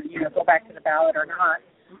 redo or, go back to the ballot or not.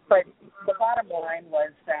 But the bottom line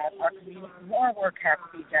was that our community, more work had to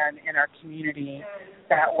be done in our community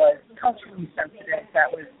that was culturally sensitive, that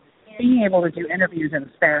was being able to do interviews in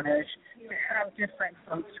Spanish, to have different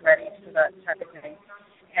folks ready for that type of thing,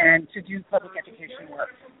 and to do public education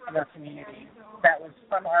work in our community that was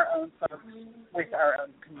from our own folks with our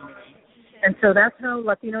own community. And so that's how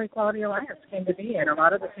Latino Equality Alliance came to be, and a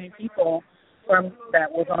lot of the same people that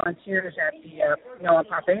were volunteers at the on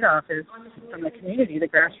Prop 8 office from the community, the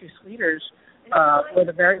grassroots leaders, were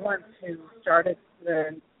the very ones who started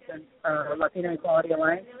the Latino Equality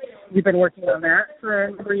Alliance. We've been working on that for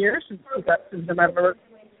a number of years, since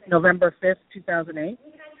November 5th, 2008.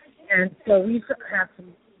 And so we've had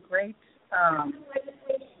some great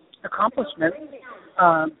accomplishments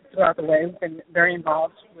throughout the way. We've been very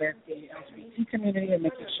involved with the LGBT community and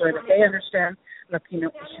making sure that they understand Latino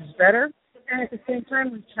issues better. And at the same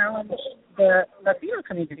time, we've challenged the Latino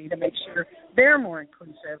community to make sure they're more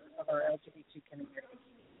inclusive of our LGBT community.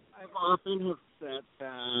 I've often have said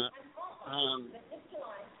that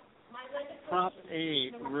Prop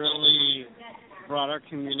 8 really brought our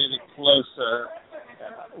community closer.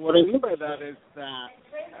 What I mean by that is that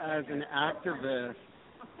as an activist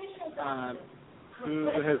who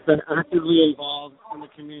has been actively involved in the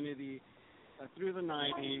community through the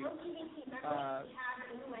 90s,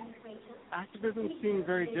 activism seemed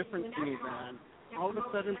very different to me then. All of a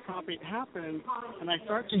sudden, Prop 8 happened, and I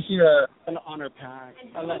start to hear an Honor PAC,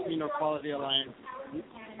 a Latino Equality Alliance.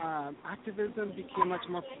 Activism became much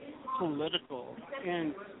more political,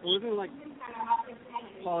 and it wasn't like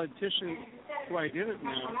politicians who I didn't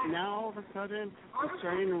know. Now, all of a sudden, I'm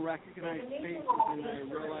starting to recognize faces, and I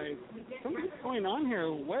realize something's going on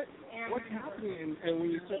here. What's happening? And when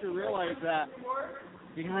you start to realize that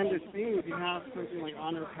behind the scenes, you have something like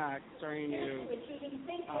Honor PAC starting to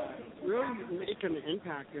really make an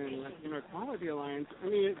impact in Latino Equality Alliance. I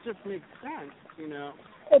mean, it just makes sense,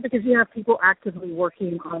 Well, because you have people actively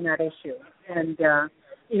working on that issue. And,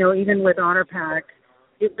 even with Honor PAC,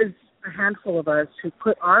 it was a handful of us who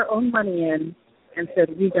put our own money in and said,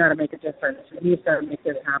 we got to make a difference. We've got to make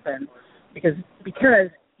this happen. Because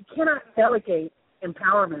you cannot delegate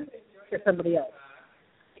empowerment to somebody else.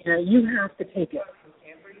 You know, you have to take it.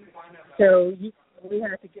 So we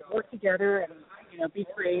have to work together and, you know, be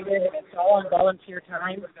creative. And it's all on volunteer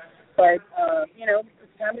time. But, you know,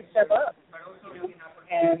 it's time to step up. You know?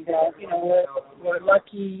 And, you know, we're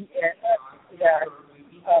lucky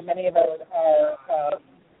that many of us are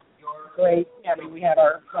great. I mean, we have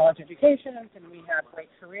our college educations and we have great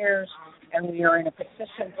careers, and we are in a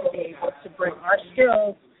position to be able to bring our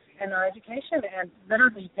skills and our education and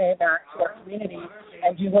literally pay back to our community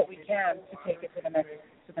and do what we can to take it to the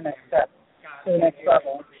next step, to the next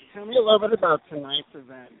level. Tell me a little bit about tonight's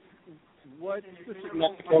event. What's the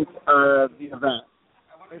significance of the event?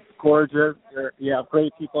 It's gorgeous. You have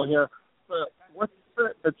great people here. But what's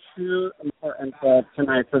the true importance of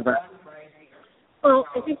tonight's event? Well,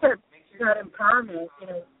 I think that empowerment, you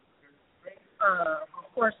know,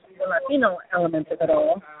 of course, the Latino element of it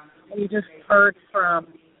all. We just heard from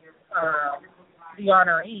the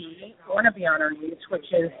honoree, one of the honorees, which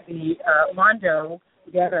is the Mondo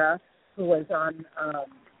Gala, who was on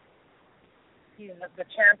the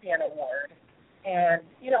Champion Award. And,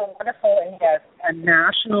 you know, wonderful, and he has a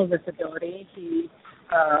national visibility. He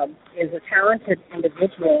is a talented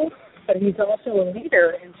individual, but he's also a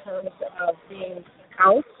leader in terms of being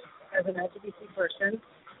out as an LGBT person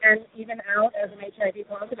and even out as an HIV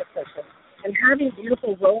positive person. And having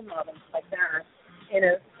beautiful role models like that in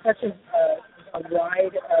such a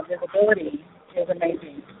wide visibility is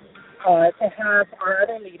amazing. To have our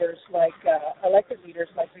other leaders, like elected leaders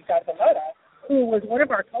like Ricardo Gala, who was one of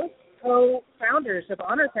our co-founders of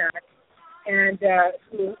Honor PAC, and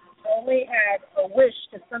who only had a wish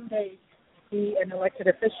to someday be an elected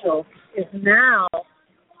official, is now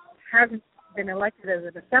hasn't been elected as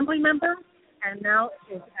an assembly member, and now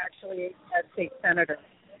is actually a state senator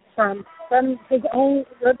from his own,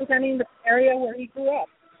 representing the area where he grew up.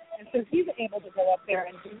 And so he's able to go up there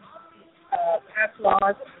and do pass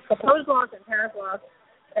laws, propose laws and pass laws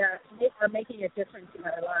that are making a difference in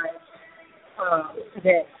our lives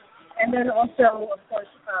today. And then also, of course,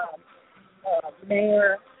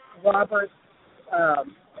 Mayor Robert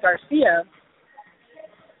Garcia,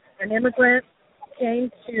 an immigrant,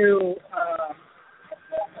 came to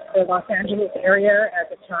the Los Angeles area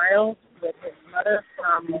as a child with his mother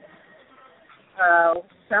from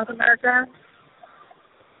South America,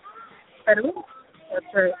 Peru. That's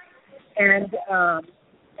right. And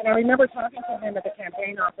I remember talking to him at the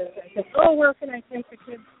campaign office. I said, "Oh, where can I take the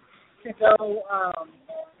kids to go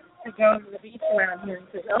to the beach around here?" And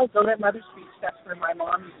he says, "Oh, go to Mother's Beach. That's where my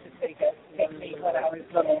mom used to take me when I was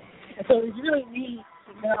little." And so it was really neat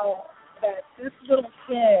to know that this little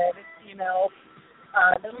kid, you know,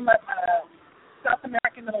 little South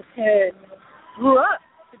American little kid, grew up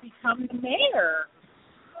to become the mayor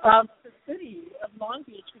of the city of Long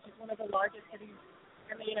Beach, which is one of the largest cities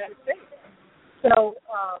in the United States. So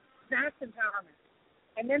that's empowerment.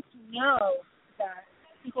 And then to know that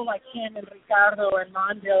people like him and Ricardo and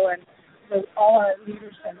Mondo and all our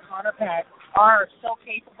leaders in Honor PAC are so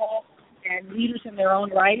capable and leaders in their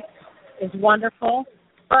own right is wonderful.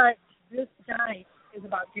 But this night is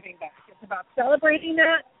about giving back. It's about celebrating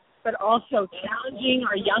that, but also challenging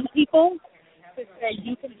our young people to say,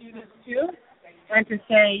 you can do this too, and to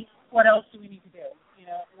say, what else do we need to do? You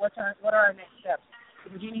know, what are our next steps?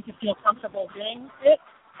 Because you need to feel comfortable doing it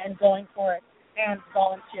and going for it and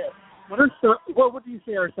volunteer. What would you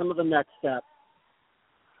say are some of the next steps?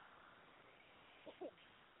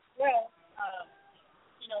 Well,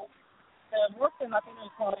 you know, the work that Latino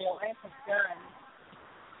Equality Alliance has done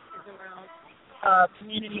is around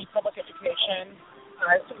community public education.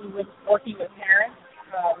 So we were working with parents.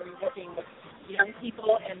 We were working with young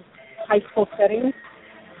people in high school settings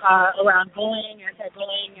around bullying,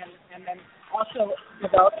 anti-bullying, and then also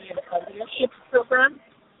developing a leadership program.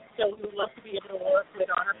 So we would love to be able to work with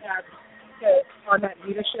Honor PAC on that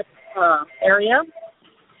leadership area.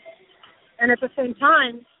 And at the same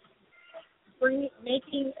time,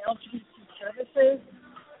 making LGBT services,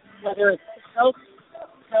 whether it's health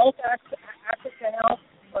access to health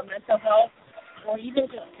or mental health, or even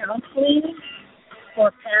just counseling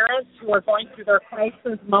for parents who are going through their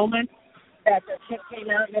crisis moment, that their kid came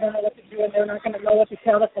out and they don't know what to do and they're not going to know what to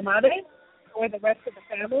tell the comadre or the rest of the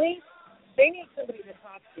family. They need somebody to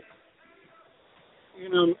talk to. You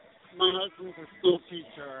know, my husband's a school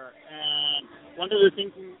teacher, and one of the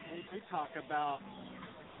things we talk about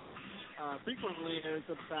frequently is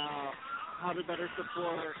about how to better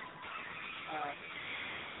support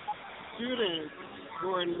students who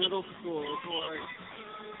are in middle school, who are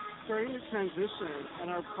starting to transition and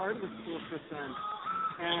are part of the school system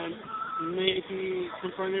and maybe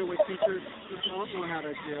confronted with teachers who don't know how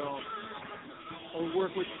to deal or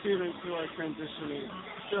work with students who are transitioning.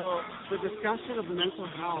 So the discussion of mental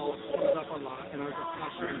health comes up a lot in our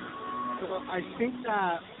discussion. So I think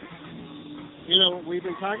that, we've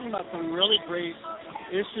been talking about some really great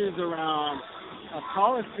issues around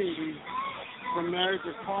policy for marriage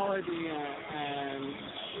equality and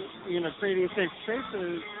creating safe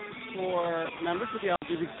spaces for members of the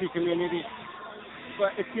LGBT community.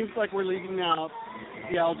 But it seems like we're leaving out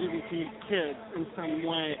the LGBT kids in some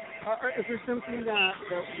way. Is there something that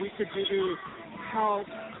we could do to help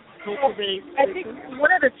cultivate? I think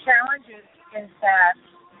one of the challenges is that,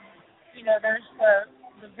 there's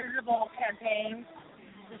the visible campaigns,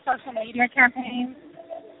 the social media campaigns,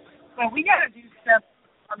 but we got to do stuff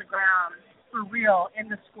on the ground for real in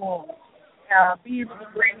the schools. Be able to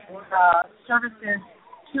bring services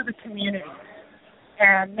to the community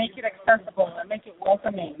and make it accessible and make it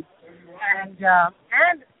welcoming. And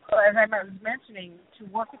as I was mentioning, to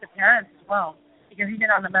work with the parents as well, because even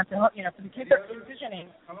on the mental health, for the kids that are transitioning,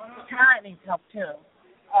 the parent needs help too.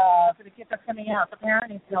 For the kids that's coming out, the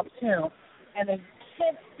parent needs help too. And the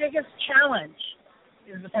kid's biggest challenge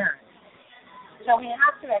is the parent. So we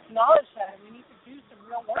have to acknowledge that, and we need to do some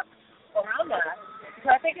real work around that.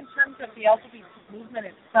 So I think in terms of the LGBT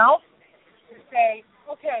movement itself, to say,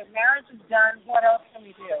 okay, marriage is done, what else can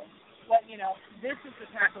we do? This is the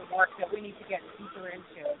type of work that we need to get deeper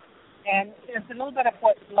into. And it's a little bit of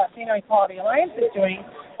what Latino Equality Alliance is doing,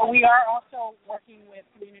 but we are also working with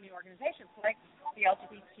community organizations like the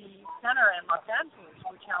LGBT Center in Los Angeles.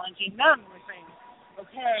 We're challenging them. We're saying,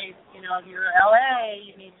 okay, if you're LA,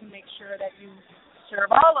 you need to make sure that you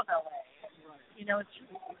serve all of LA.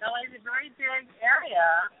 LA is a very big area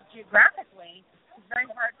geographically. It's very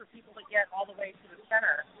hard for people to get all the way to the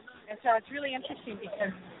center. And so it's really interesting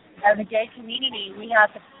because as a gay community, we have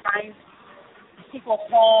to find people's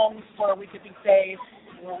homes where we could be safe,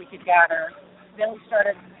 where we could gather. Then we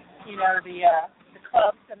started, the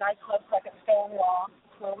clubs, the nightclubs like at Stonewall,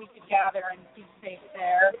 where we could gather and be safe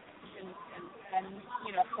there. And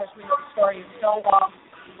of course, we know the story of Stonewall.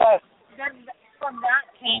 But then from that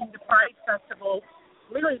came the Pride Festival,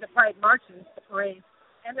 really the Pride Marches, the parades,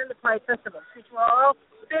 and then the Pride Festivals, which were all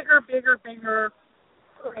bigger,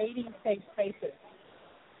 creating safe spaces.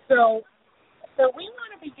 So we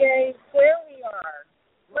want to be gay where we are,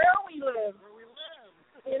 where we live.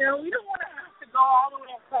 We don't want to have to go all the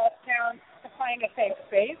way across town to find a safe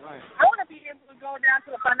space. Right. I want to be able to go down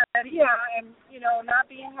to the panaderia and, not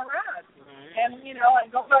being harassed. Right. And, and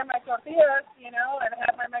go buy my tortillas, and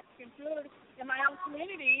have my Mexican food in my own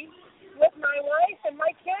community with my wife and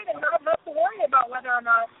my kid and not have to worry about whether or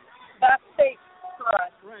not that's safe for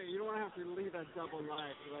us. Right. You don't want to have to lead that double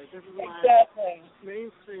life. Like, this is exactly. my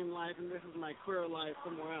mainstream life and this is my queer life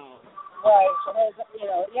somewhere else. Right. So there's, we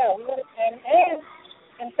want to, and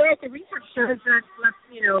in fact, the research shows that,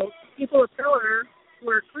 people of color who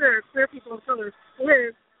are queer people of color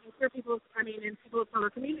live in people of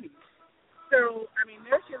color communities. So,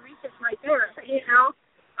 there's your research right there, So,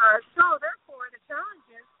 therefore, the challenge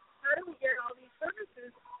is, how do we get all these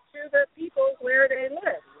services to the people where they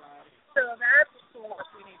live? So that's the work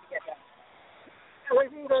we need to get done. And I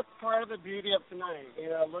think that's part of the beauty of tonight,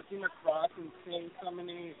 looking across and seeing so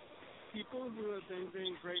many people who have been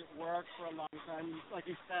doing great work for a long time.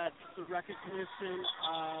 Like you said, the recognition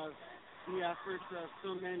of the efforts of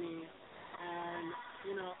so many. And,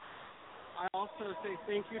 I also say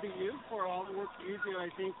thank you to you for all the work you do. I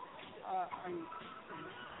think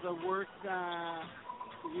the work that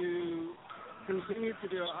you continue to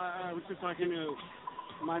do, I was just talking to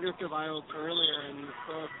Mario Ceballos earlier and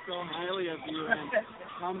spoke so highly of you and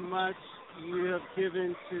how much you have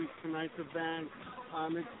given to tonight's event.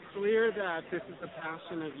 It's clear that this is a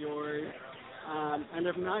passion of yours, and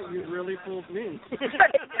if not, you really fooled me. Yeah,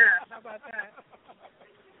 how about that?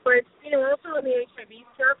 But, also on the HIV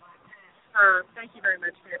stuff, thank you very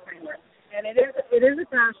much for your kind words. And it is a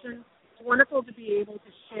passion. It's wonderful to be able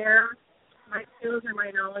to share my skills and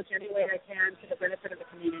my knowledge any way I can to the benefit of the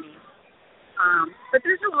community. But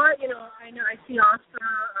there's a lot, I see Oscar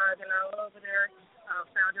De La over there,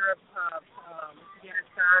 founder of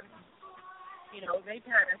Bienestar. They've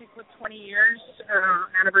had, I think, 20 years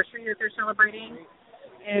anniversary that they're celebrating.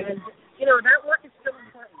 And, that work is still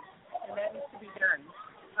important, and that needs to be done.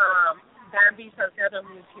 Bambi Salcedo,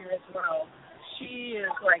 who's here as well, she is,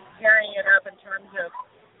 carrying it up in terms of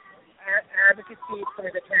advocacy for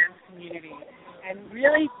the trans community and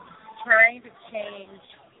really trying to change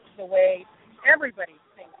the way everybody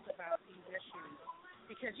thinks about these issues.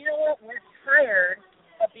 Because you know what? We're tired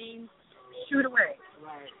of being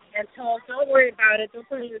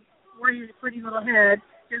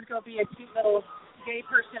just go be a cute little gay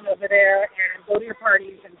person over there and go to your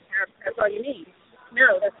parties and that's all you need.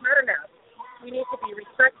 No, that's not enough. We need to be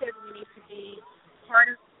respected. We need to be part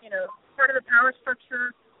of the power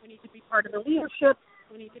structure. We need to be part of the leadership.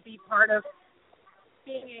 We need to be part of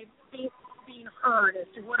being heard as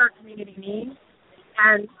to what our community needs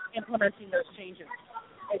and implementing those changes.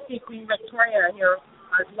 I see Queen Victoria here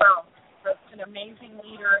as well, an amazing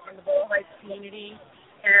leader in the Boyle Heights community,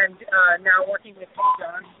 and now working with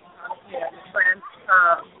John, trans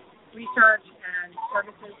research and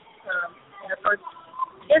services efforts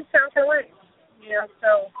in South LA.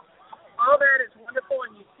 So all that is wonderful,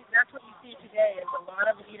 and that's what you see today is a lot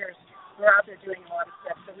of leaders who are out there doing a lot of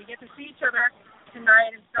stuff. So we get to see each other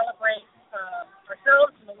tonight and celebrate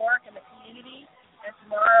ourselves and the work and the community, and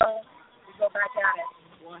tomorrow we go back at it.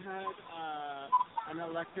 Well, I had an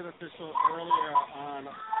elected official earlier on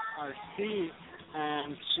our seat,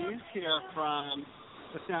 and she's here from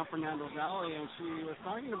the San Fernando Valley, and she was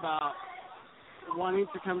talking about wanting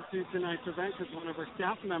to come to tonight's event because one of her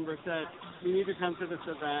staff members said, you need to come to this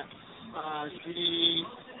event. She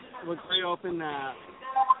was very open that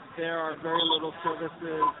there are very little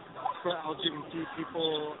services for LGBT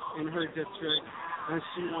people in her district, and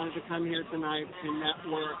she wanted to come here tonight to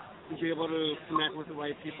network and be able to connect with the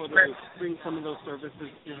right people to bring some of those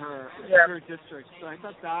services to her district. So I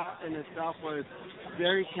thought that in itself was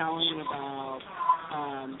very telling about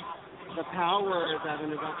the power that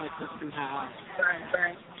an event like this can have.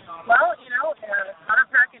 Right. Well, Honor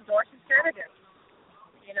PAC endorses candidates.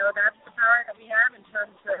 That's the power that we have in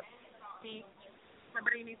terms of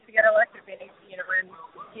somebody needs to get elected. They need, and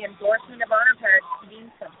the endorsement of Honor PAC means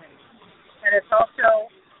something. And it's also,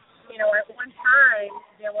 at one time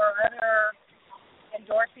there were other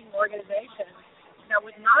endorsing organizations that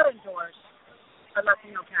would not endorse a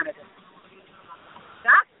Latino candidate.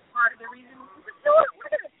 That's part of the reason we're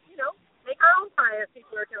going to, make our own pie, as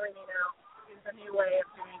people are telling me now, is a new way of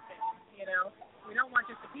doing things. We don't want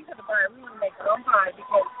just a piece of the pie. We want to make our own pie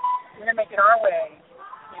because we're going to make it our way,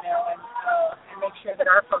 and make sure that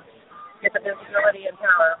our folks get the visibility and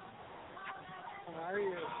power. How are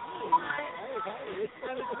you?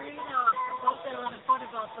 I was reading a post there on the phone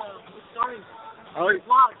about the stories. Oh,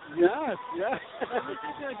 yes.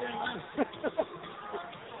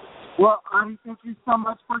 Well, thank you so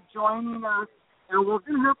much for joining us, and we're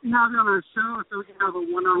going to have to have you on our show so we can have a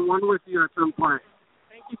one-on-one with you at some point.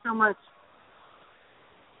 Thank you so much.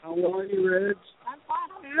 How are you, Reg? I'm fine.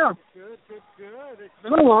 Yeah. Good. It's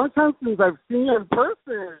been a long time since I've seen you in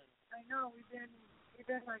person. I know. We've been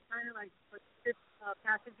like kind of like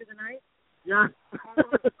passing through the night. Yeah.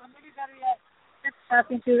 Or maybe better yet,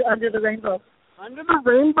 passing through under the rainbow. Under the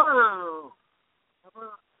rainbow. How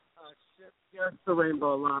about yes, the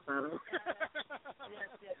rainbow a lot better. Yes,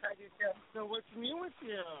 I do too. So what's new with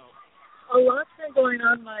you? A lot's been going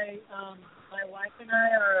on. My wife and I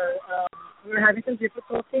are we were having some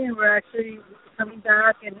difficulty, and we're actually coming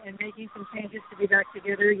back and making some changes to be back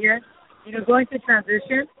together again. Going through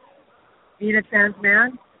transition, being a trans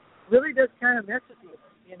man, really does kind of mess with you.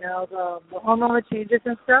 The hormonal changes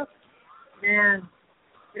and stuff. Man,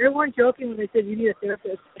 they weren't joking when they said you need a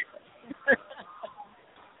therapist.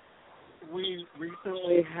 We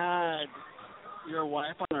recently had your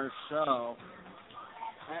wife on our show,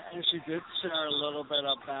 and she did share a little bit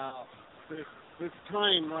about this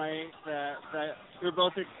time, right, that you're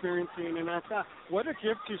both experiencing, and I thought, what a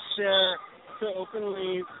gift to share so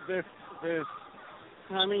openly this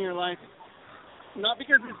time in your life, not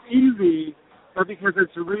because it's easy, but because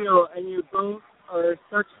it's real, and you both are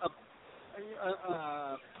such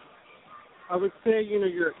I would say,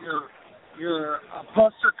 you're a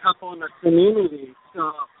poster couple in the community,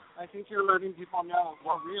 so I think you're letting people know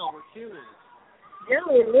we're real, we're human. Yeah,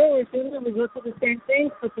 we're human. We go through the same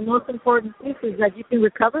things, but the most important piece is that you can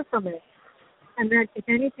recover from it. And that, if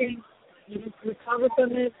anything, you can recover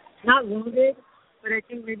from it, not wounded, but I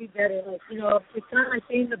think maybe better. Like, it's kind of like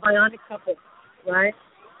being the bionic couple, right?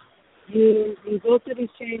 You go through these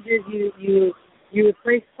changes, you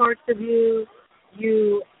replace parts of you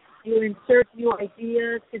insert new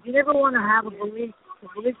ideas, because you never want to have a belief. The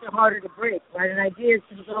beliefs are harder to break, right? An idea is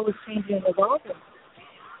always changing and evolving.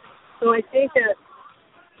 So I think that,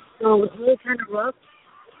 it was really kind of rough.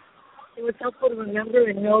 It was helpful to remember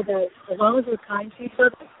and know that as long as we're kind to each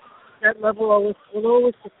other, that level will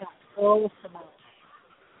always surpass, will always come out.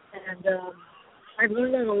 And I've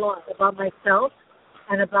learned that a lot about myself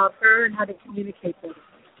and about her and how to communicate with her.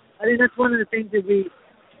 I think that's one of the things that we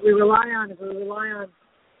rely on. Is we rely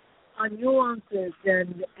on nuances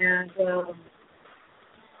and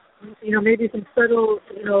maybe some subtle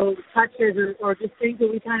touches or just things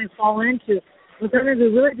that we kind of fall into. sometimes we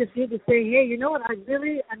really just need to say, hey, you know what? I'm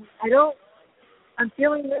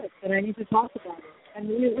feeling this, and I need to talk about it. And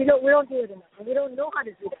we don't do it enough, and we don't know how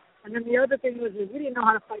to do it. And then the other thing was we didn't know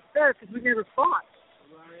how to fight fair because we never fought.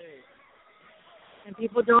 Right. And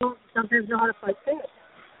people don't sometimes know how to fight fair.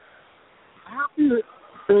 I have to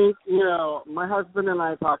think, my husband and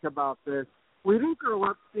I talk about this. We didn't grow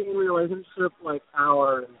up seeing relationships like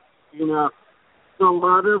ours, So a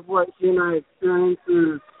lot of what he and I experience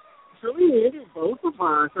is really needed both of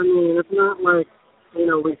us. I mean, it's not like,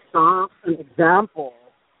 we saw an example.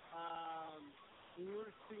 You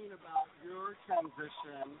were seeing about your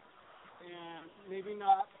transition and maybe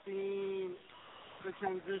not seeing the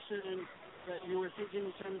transition that you were thinking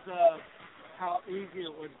in terms of how easy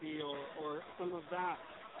it would be or some of that.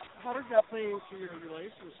 How does that play into your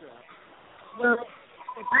relationship? Well,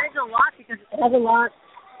 it plays a lot because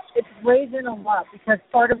it weighs in a lot because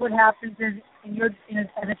part of what happens is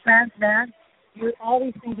as a trans man, all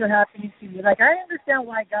these things are happening to you. Like, I understand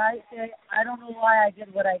why guys say, I don't know why I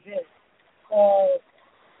did what I did.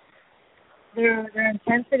 Their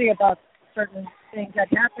intensity about certain things that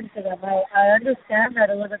happen to them. I understand that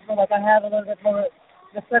a little bit more. Like, I have a little bit more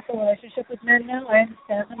respectful relationship with men now. I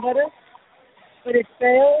understand them better. But it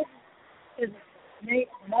fails to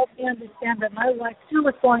help me understand that my wife, too,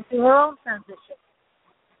 was going through her own transition.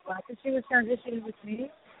 Right? Because she was transitioning with me,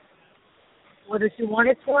 whether she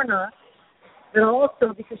wanted to or not, but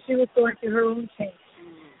also because she was going through her own change.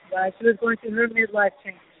 Right? She was going through her midlife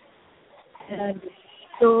change. And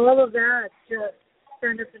so all of that just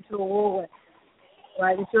turned us into a whirlwind,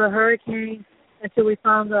 right? Into a hurricane until we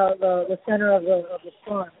found the center of the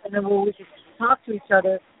storm. And then we could talk to each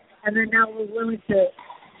other. And then now we're willing to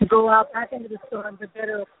go out back into the storm, but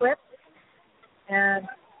better equipped and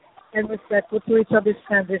respectful to each other's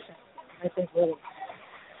transition, I think, really.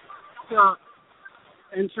 So,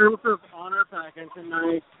 in terms of Honor Pack and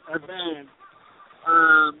tonight's event,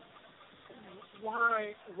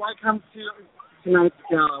 why come to tonight's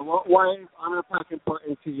gala? Why is Honor Pack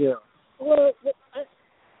important to you? Well,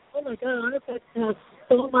 oh my God, Honor Pack has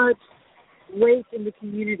so much weight in the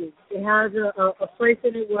community. It has a place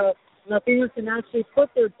in it where Latinos can actually put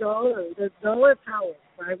their dollar power,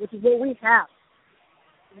 right, which is what we have.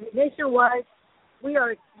 Nationwide, we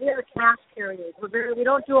are cash carriers. We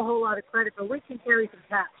don't do a whole lot of credit, but we can carry some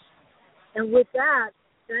cash. And with that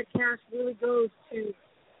cash really goes to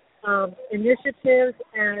initiatives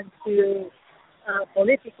and to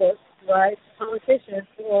politicos, right, politicians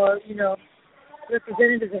or,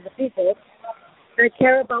 representatives of the people that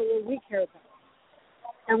care about what we care about.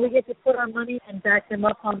 And we get to put our money and back them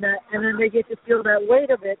up on that, and then they get to feel that weight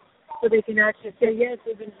of it so they can actually say, yes,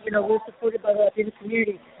 we're supported by the Latino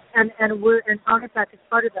community, and Honor Pack is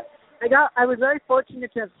part of that. I was very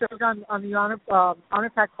fortunate to have served on the Honor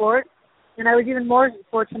Pack board, and I was even more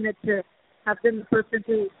fortunate to have been the person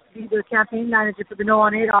to be the campaign manager for the No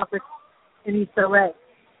on 8 office in East LA.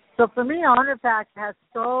 So for me, Honor Pack has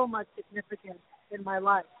so much significance in my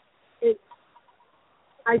life.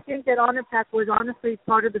 I think that Honor Pack was honestly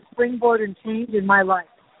part of the springboard and change in my life.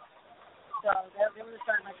 So that really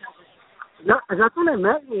started my transition. That's when I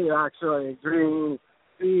met you, actually, during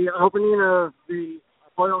the opening of the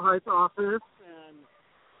Boyle Heights office,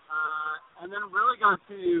 and then really got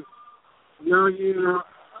to know you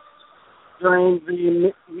during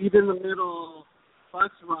the Meet in the Middle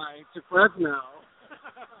bus ride to Fresno.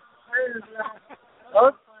 That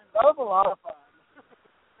was a lot of fun.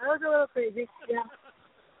 That was a little crazy, yeah.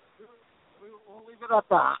 We'll leave it at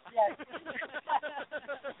that. Yes.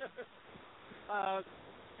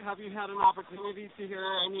 Have you had an opportunity to hear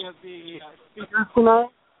any of the speakers tonight?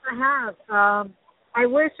 I have. I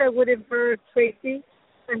wish I would have heard Tony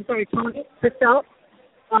herself.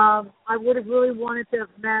 I would have really wanted to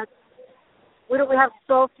have met. We have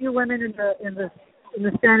so few women in the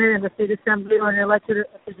Senate and the state assembly or in elected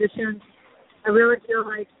positions. I really feel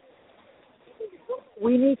like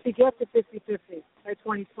we need to get to 50-50 by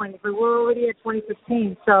 2020, but we're already at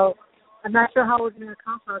 2015, so I'm not sure how we're going to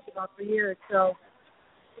accomplish about 3 years. So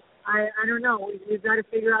I don't know. We've got to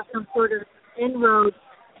figure out some sort of inroad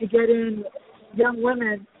to get in young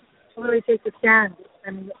women to really take the stand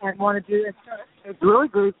and want to do it. It's really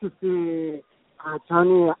great to see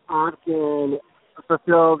Tony Atkin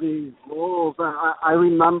fulfill these roles. I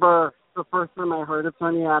remember the first time I heard of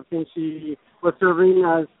Tony Atkin, she was serving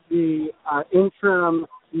as the interim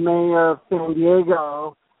mayor of San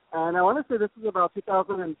Diego, and I want to say this is about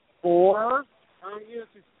 2004.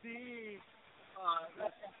 To see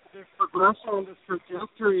this progression, this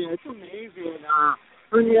trajectory, it's amazing.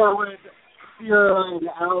 When I would see her in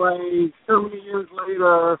LA so many years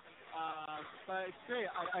later, but it's great.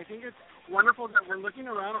 I think it's wonderful that we're looking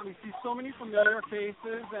around and we see so many familiar faces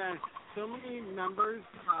and so many members.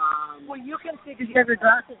 Well, you can see because you have your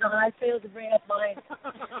glasses on. I failed to bring up mine.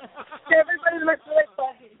 Everybody looks really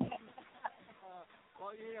fuzzy.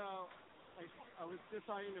 Well, I was just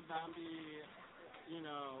talking to Bambi,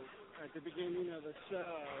 at the beginning of the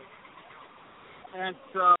show, and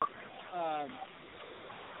so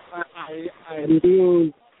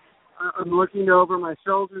I'm looking over my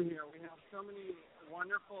shoulder here. We have so many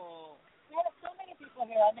wonderful. We have so many people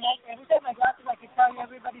here. I mean, every time my glasses, I can tell you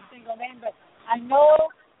everybody's single name, but I know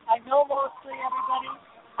mostly everybody.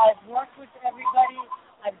 I've worked with everybody.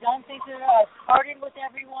 I've done things here. I've partied with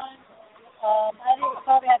everyone. I even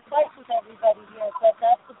probably had fights with everybody here, but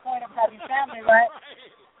that's the point of having family, right?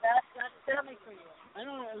 That's family for you. I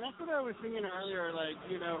know, and that's what I was thinking earlier. Like,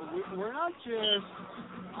 we're not just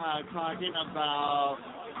talking about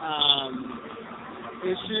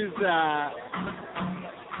issues that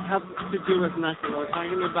have to do with nothing. We're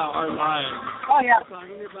talking about our lives. Oh yeah. We're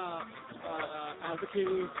talking about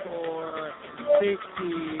advocating for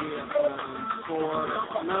safety for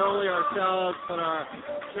not only ourselves but our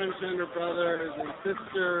transgender brothers and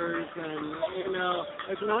sisters, and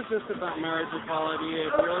it's not just about marriage equality. It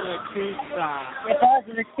really exceeds that. It does.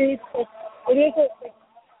 It exceeds.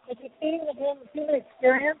 It's exceeding the human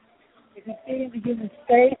experience. It's exceeding the human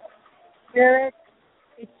space, spirit.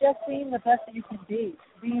 It's just being the best that you can be.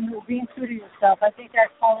 Being true to yourself. I think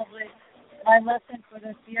that's probably my lesson for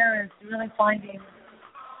this year, is really finding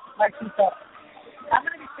my true self. I'm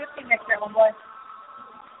going to be 50 next year, homeboy.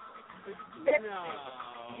 50. No.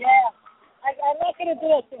 Yeah. I'm not going to do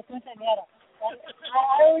it till Quinceañera.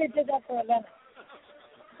 I already did that for 11.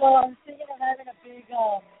 So I'm thinking of having a big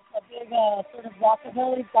sort of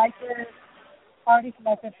rockabilly biker party for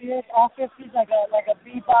my 50th. All 50s, like a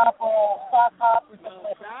bebop or a sock hop or something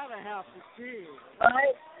like that. That I have to see.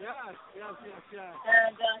 Right? Yes.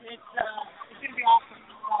 And it's going to be awesome.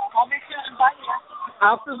 I'll make sure to invite you.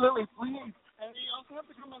 Absolutely, please. And you also have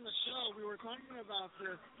to come on the show. We were talking about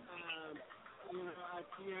this, at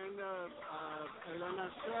the end of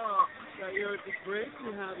Elena's show, that it would be great to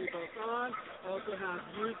have you both on. Also have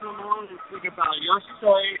you come on and speak about your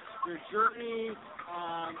story, your journey.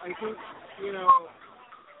 I think,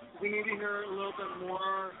 we need to hear a little bit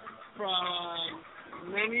more from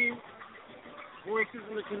many voices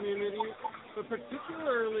in the community, but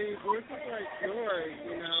particularly voices like yours.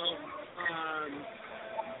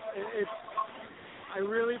 I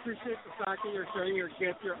really appreciate the fact that you're sharing your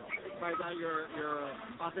gift, your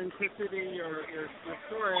authenticity, your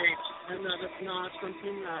story, and that it's not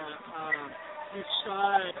something that you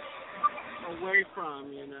shy away from.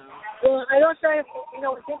 Well, I don't try.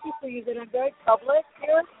 What's interesting is that I'm very public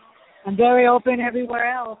here. I'm very open everywhere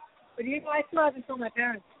else. But I still haven't told my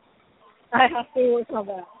parents. I have to work on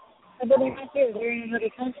that. And then they're not here. They're in another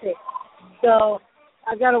country. So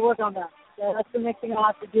I've got to work on that. So that's the next thing I'll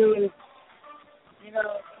have to do is,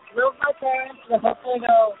 live with my parents. And hopefully,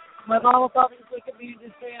 my mom will probably just look at me and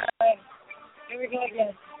just say, all right, here we go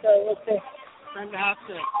again. So we'll see.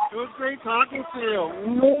 Fantastic. It was great talking to you.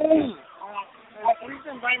 Please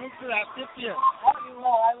invite me to that 50th. Oh, you will.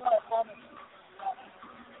 I will. I promise.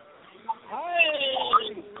 Hi.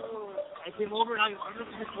 I came over and I was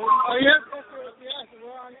recording. Oh, yes,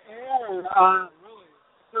 we're on air. Really?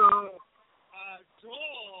 So,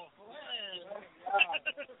 Joel,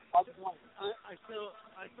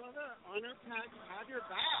 I saw that Honor PAC had your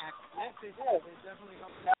back. Yes, they did. They definitely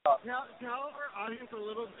helped out. Tell our audience a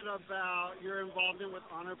little bit about your involvement with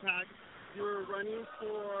Honor PAC. You were running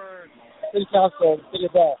for City Council, City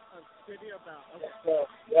of Bell. City of Bell. Okay. So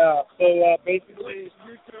basically,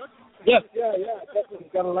 you took? Yes, definitely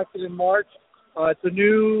got elected in March. It's a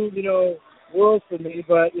new, world for me,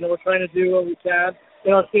 but we're trying to do what we can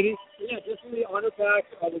in our city. Yeah, just the Honor PAC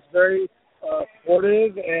was very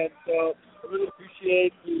supportive, and so I really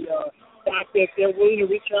appreciate the fact that they're willing to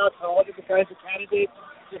reach out to all different kinds of candidates,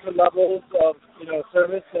 different levels of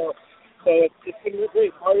service. So it's been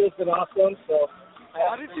great. Mario's been awesome. So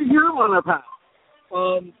how did you hear of Honor PAC?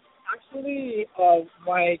 Actually,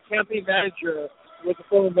 my campaign manager was a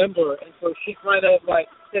former member, and so she kind of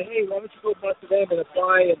said, hey, why don't you go talk to them and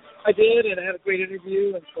apply? And I did, and I had a great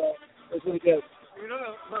interview, and so it was really good.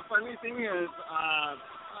 The funny thing is,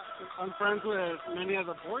 I'm friends with many of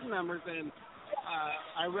the board members, and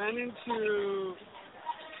I ran into,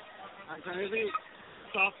 I'm trying to think,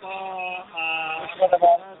 softball,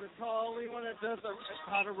 the tall one that does the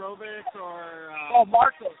hot aerobics, or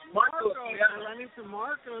Marcos. Yeah. I ran into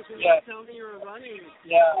Marcos, and you told me you were running.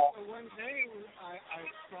 Yeah. So one day I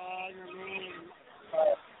saw your name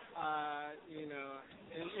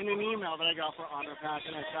in an email that I got for Honor Pack,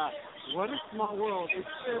 and I thought, what a small world.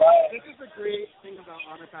 This is the great thing about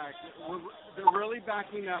Honor Pack. They're really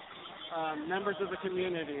backing up members of the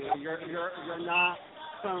community. You're not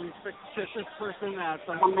some fictitious person that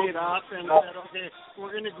someone made up and said, okay,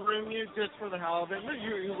 we're going to groom you just for the hell of it. No,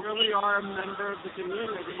 you really are a member of the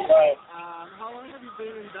community. How long have you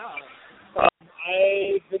been in Dallas?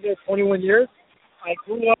 I've been there 21 years. I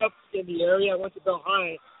grew up in the area. I went to Bell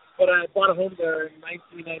High, but I bought a home there in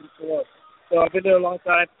 1994. So I've been there a long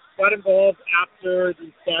time. Got involved after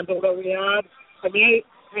the scandal that we had. I mean,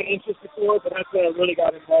 I had interest before, but that's when I really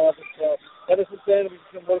got involved. And so ever since then, we've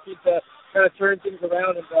been working to kind of turn things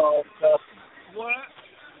around and all. So what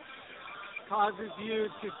causes you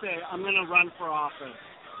to say, I'm going to run for office?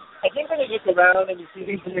 I think when you look around and you see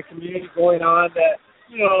things in your community going on that,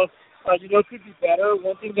 could be better.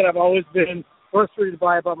 One thing that I've always been frustrated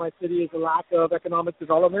by about my city is the lack of economic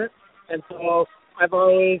development. And so I've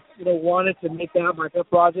always, wanted to make that my pet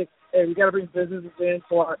project. Hey, we got to bring businesses in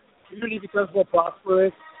so our community becomes more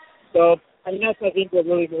prosperous. So I think what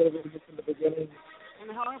really motivated me from the beginning. And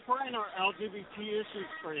how important are LGBT issues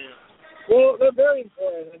for you? Well, they're very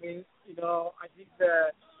important. I mean, I think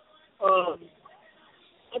that,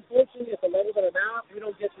 unfortunately, at the level that I'm at, we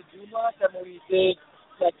don't get to do much. I mean, we did,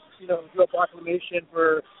 do a proclamation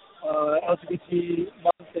for LGBT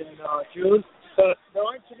month in June, but there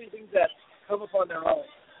aren't too many things that come up on their own.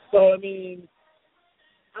 So, I mean,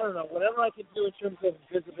 I don't know, whatever I can do in terms of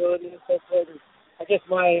visibility and so forth is, I guess,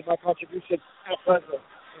 my contribution at present,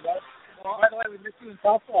 Well, by the way, we missed you in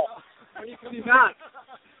softball. When are you coming back?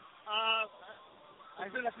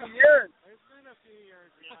 It's been a few years. It's been a few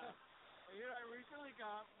years, yeah. I recently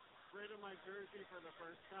got rid of my jersey for the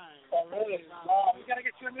first time. Oh, really? Wow. We got to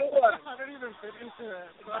get you a new one. I don't even fit into it.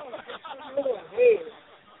 Hey,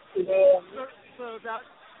 So that...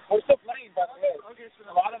 We're still playing, by the way. Okay,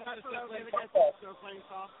 so a lot of us are still playing softball. Still playing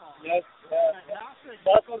softball. Yes. Fantastic.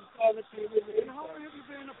 That's what's on the team. And how long have you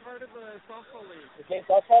been a part of the softball league? The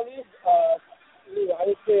softball league? I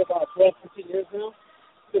would say about 12, 15 years now.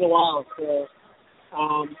 It's been a while. So,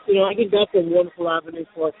 I think that's a wonderful avenue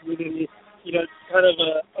for our community. Kind of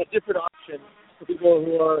a different option for people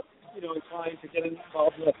who are, inclined to get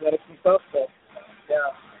involved in athletics and stuff. So,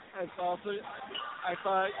 yeah. It's also, I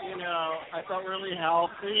felt really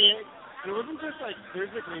healthy. It wasn't just like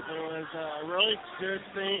physically, but it was a really good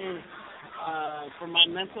thing for my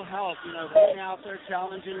mental health. Being out there,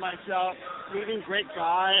 challenging myself, meeting great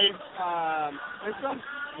guys, and some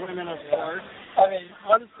women, of course. I mean,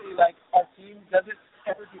 honestly, our team doesn't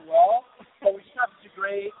ever do well, but we just have such a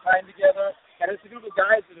great time together, and it's a group of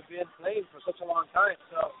guys that have been playing for such a long time.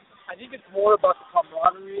 So I think it's more about the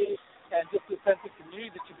camaraderie and just the sense of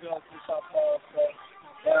community that you build through softball. So,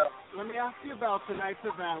 yeah. Let me ask you about tonight's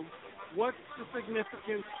event. What's the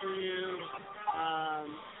significance for you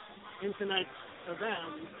in tonight's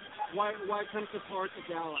event? Why come support the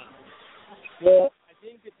Gala? Well, I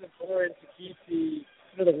think it's important to keep the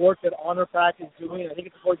work that Honor Pack is doing. I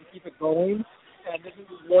think it's important to keep it going, and this is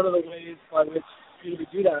one of the ways by which we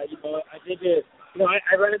do that. I think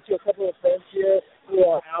I ran into a couple of friends here who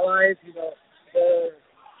are allies. They're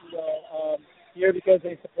here because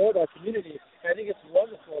they support our community. And I think it's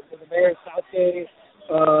wonderful. The mayor of Southgate,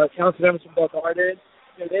 council members from Bell Garden,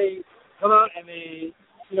 they come out and they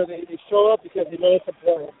show up because they know it's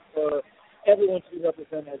important for everyone to be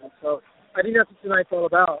represented. And so I think that's what tonight's all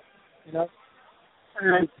about, And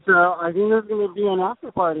so I think there's going to be an after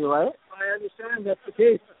party, right? I understand that's the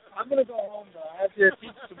case. I'm going to go home, though. I have to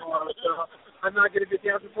teach tomorrow, so I'm not going to get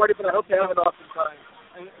the after party, but I hope they have an awesome time.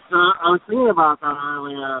 So I was thinking about that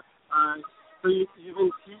earlier. So you've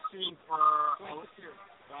been teaching for 12 years.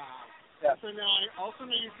 Wow. Yeah. So now I also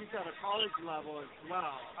know you teach at a college level as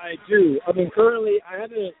well. I do. I mean, currently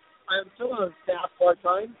I'm still on staff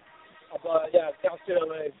part-time, but yeah, Cal State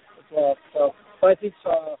LA as well. So I teach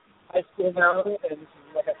high school now, and this is,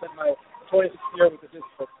 like I said, my 26th year with the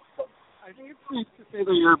district. So. I think it's safe to say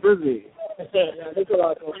that you're busy. Yeah, there's a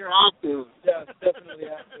lot going on. You're active. Yeah, definitely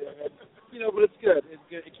active. And, but it's good. It's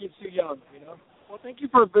good. It keeps you young, Well, thank you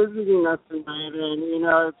for visiting us tonight, and,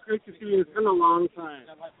 it's great to see you. It's been a long time.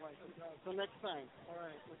 Yeah, likewise. So next time. All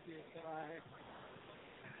right. We'll see you. Bye.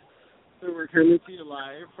 So we're coming to you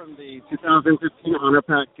live from the 2015 Honor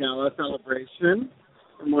Pack Gala celebration.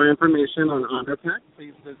 For more information on Honor Pack,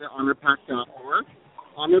 please visit honorpack.org.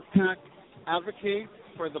 Honor Pack advocates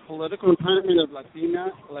for the political empowerment of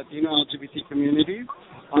Latino LGBT communities.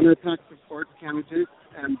 Honor Pack supports candidates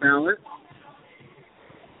and ballots,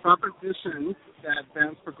 propositions that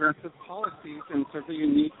advance progressive policies and serve the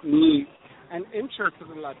unique needs and interest of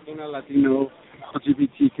the Latino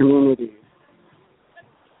LGBT community.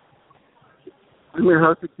 I'm your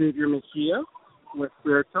host, Xavier Mejia, with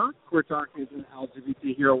Queer Talk. Queer Talk is an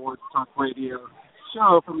LGBT Hero Awards Talk Radio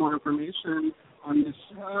show. For more information on this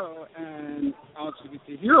show and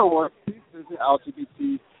LGBT Hero Awards, please visit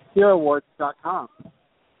LGBTHeroAwards.com.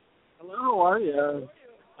 Hello, how are you?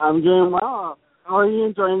 I'm doing well. How are you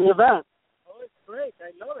enjoying the event? Oh, it's great.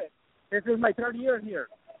 I love it. This is my third year here.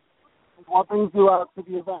 What brings you out to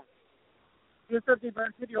the event? Just the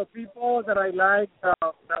diversity of people that I like, the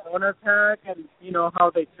honor pack, and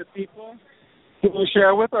how they treat people. Can you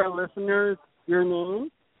share with our listeners your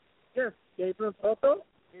name? Yes, Gabriel Soto.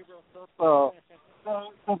 Gabriel Soto.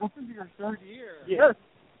 So this is your third year. Yes,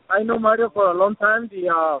 I know Mario for a long time.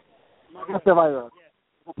 The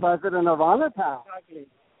president of Honor Pack. Exactly.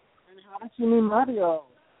 And how did you meet Mario?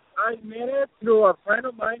 I met it through a friend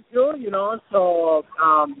of mine too. So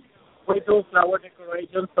we do flower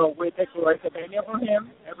decorations, so we decorate the venue for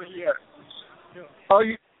him every year. Oh,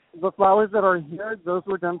 the flowers that are here, those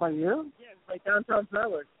were done by you? Yes, by Downtown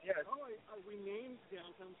Flowers, yes. Oh, we named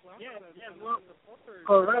Downtown Flowers? Yes,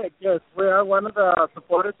 correct, yes. We are one of the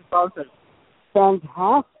supporters and sponsors.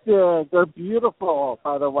 Fantastic. They're beautiful,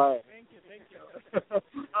 by the way. Thank you.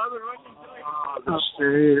 That's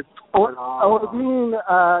great. We're being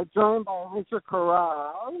joined by Richard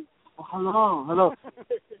Corral. Oh, hello.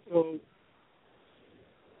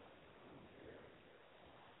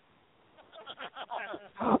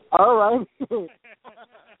 All right. So,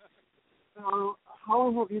 how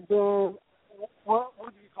long have you been? What do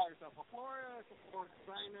you call yourself? A florist, a floor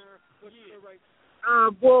designer? What's the right?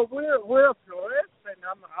 Well, we're a florist, and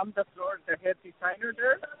I'm the head designer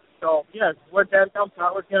there. So yes, we're Downtown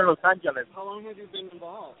Flowers here in Los Angeles. How long have you been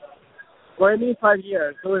involved? 25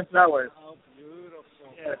 years doing flowers. Oh, beautiful.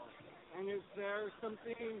 Yes. And is there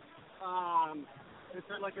something? Is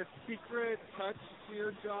there like a secret touch to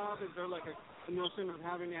your job? Is there like a notion of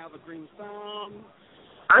having to have a green thumb?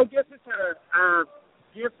 I guess it's a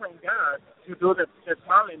gift from God to do the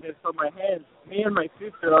challenges for my hands. Me and my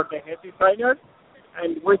sister are the head designers,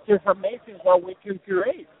 and which is amazing what we can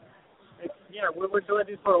create. We were doing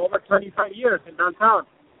this for over 25 years in downtown.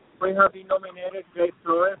 We have been nominated Great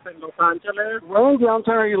Florist in Los Angeles. Where in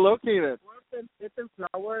downtown are you located? We're in Little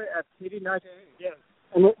Flower at City National. Yes.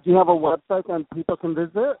 And do you have a website that people can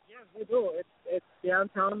visit? Yes, we do. It's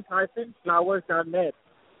downtown-flowers.net.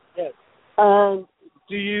 Yes. And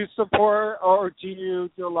do you support or do you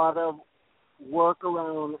do a lot of work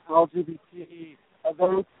around LGBT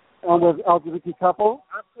events and with LGBT couples?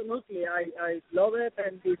 Absolutely. I love it.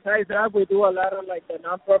 And besides that, we do a lot of like the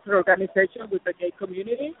non-profit organization with the gay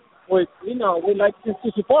community, which, we like to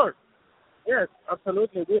support. Yes,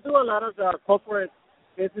 absolutely. We do a lot of the corporate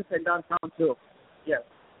business in downtown too. Yes.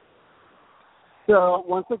 So,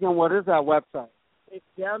 once again, what is that website? It's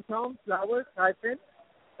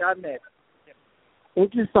downtownflowers-net.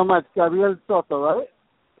 Thank you so much, Gabriel Soto, right?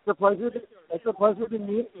 It's a pleasure to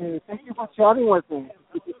meet you. Thank you for chatting with me.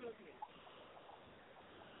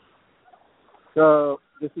 So,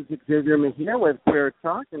 this is Xavier Mejia with Queer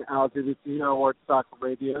Talk and LGBT Hero Awards Talk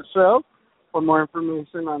Radio Show. For more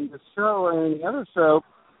information on this show or any other show,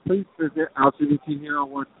 please visit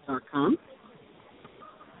LGBTHeroAwards.com.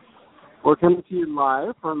 We're coming to you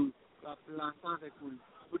live from La Plaza de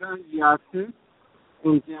Cultura y Artes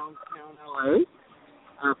in downtown LA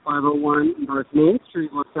at 501 North Main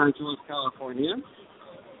Street, Los Angeles, California.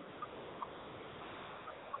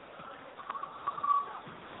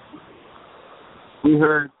 We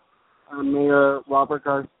heard Mayor Robert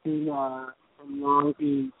Garcia from Long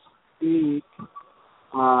Beach speak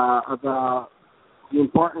about the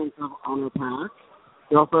importance of Honor Pack.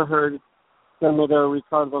 We also heard Senator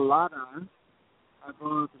Ricardo Lara.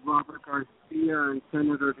 Both Robert Garcia and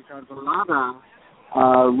Senator Ricardo Lara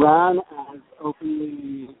ran as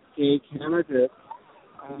openly gay candidates.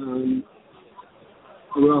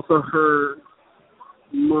 We also heard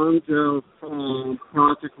Mondo from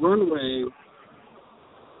Project Runway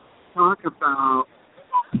talk about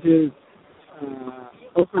his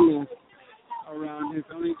openness around his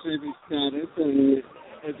own HIV status, and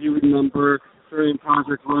as you remember, during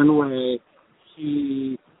Project Runway,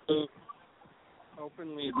 he spoke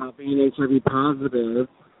openly about being HIV positive,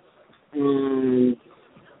 and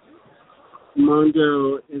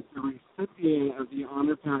Mondo is the recipient of the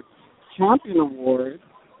Honor Pack Champion Award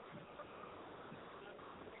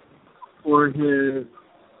for his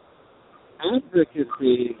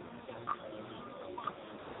advocacy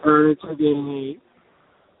for HIV and AIDS.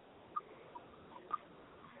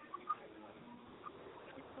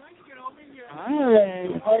 Hi,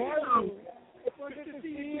 how are you? It's good to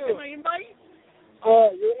see you. My invite?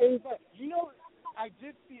 in fact, you know, I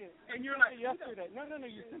did see it. And you're like, yesterday. No,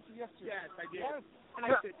 you sent it yesterday. Yes, I did. Yes. And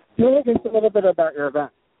I said, tell us a little bit about your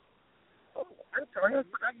event. I'm sorry, I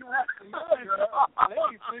forgot you asked. Please.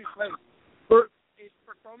 It's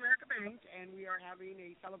for Pro America Bank, and we are having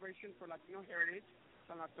a celebration for Latino Heritage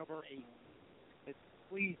on October 8th.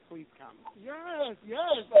 Please come. Yes.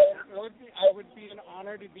 I would be an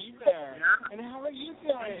honor to be there. Yeah. And how are you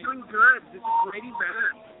doing? I'm doing good. This is a great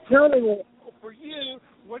event. Tell me, for you,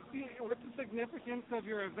 what's the significance of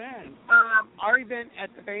your event? Our event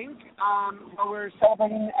at the bank, Where we're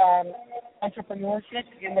celebrating entrepreneurship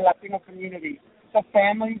in the Latino community. So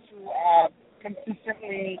families who have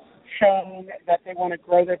consistently shown that they want to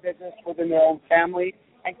grow their business within their own family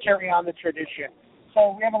and carry on the tradition.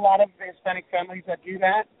 So we have a lot of Hispanic families that do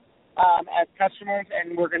that as customers,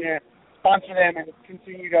 and we're going to sponsor them and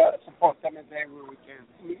continue to support them as everywhere we can.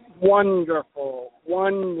 Wonderful.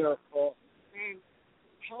 And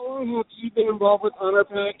how long have you been involved with Honor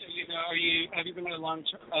PAC? Have you been a long-time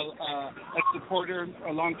supporter?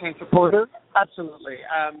 Absolutely.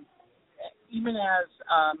 Even as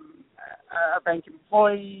a bank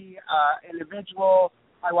employee, individual,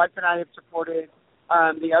 my wife and I have supported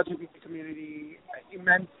the LGBT community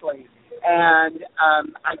immensely. And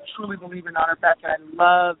I truly believe in Honor PAC, and I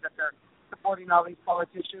love that they're supporting all these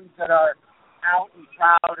politicians that are out and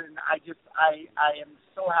proud, and I am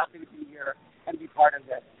so happy to be here and be part of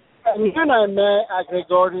this. And you and I met at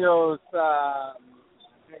Gregorio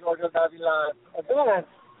Davila's event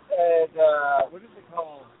at, what is it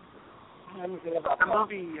called? The movie,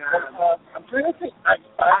 I'm trying to think. I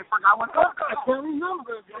forgot what it was. I can't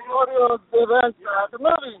remember. Gregorio's event, the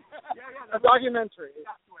movie. Yeah. A documentary.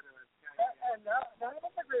 That's what it was. And that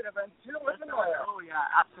was a great event, too, wasn't it? Oh,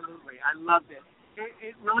 yeah, absolutely. I loved it.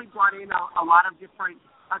 It really brought in a lot of different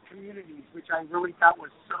communities, which I really thought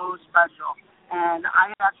was so special. And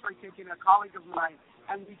I had actually taken a colleague of mine,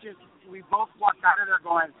 and we both walked out of there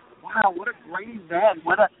going, wow, what a great event.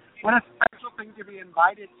 What a special thing to be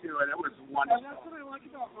invited to, and it was wonderful. And that's what I like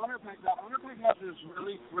about Honor PAC. Honor PAC has this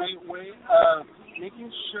really great way of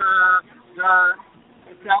making sure they're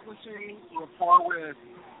establishing rapport with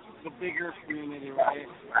the bigger community, right?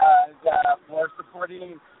 We're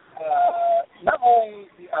supporting not only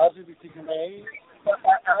the LGBT community, but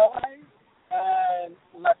our allies and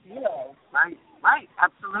Latinos. Right.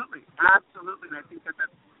 Absolutely. And I think that's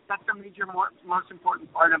the most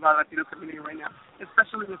important part of our Latino community right now,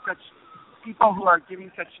 especially with such people who are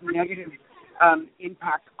giving such negative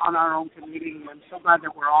impact on our own community. I'm so glad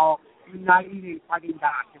that we're all united and fighting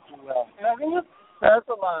back, if you will. And I think it says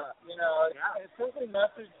a lot. It sends a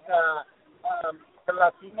message that the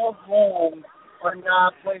Latino homes are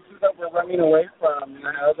not places that we're running away from.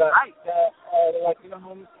 That the Latino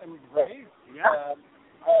homes embrace.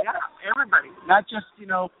 Everybody, not just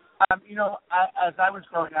as I was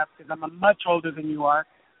growing up, because I'm much older than you are.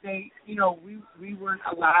 We weren't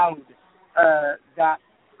allowed that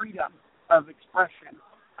freedom of expression.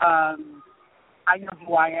 I know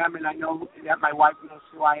who I am, and I know that my wife knows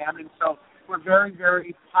who I am, and so we're very,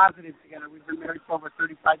 very positive together. We've been married for over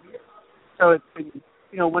 35 years, so it's been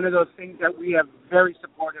one of those things that we are very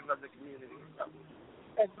supportive of the community. So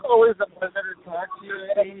it's always a pleasure to talk to you.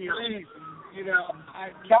 Please.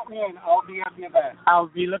 Count me in. I'll be at the event. I'll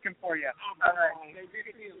be looking for you. All right.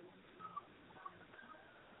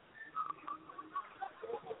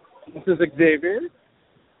 This is Xavier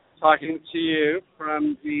talking to you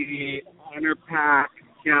from the Honor PAC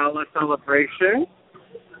Gala celebration.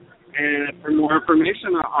 And for more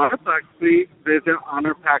information on Honor PAC, please visit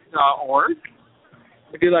honorpac.org.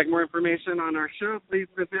 If you'd like more information on our show, please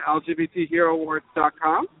visit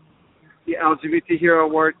LGBTHeroAwards.com. The LGBT Hero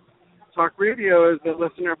Awards Talk Radio is a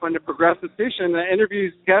listener-funded progressive station that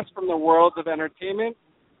interviews guests from the worlds of entertainment,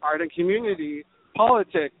 art and community,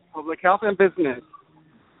 politics, public health, and business.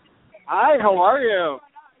 Hi, how are you?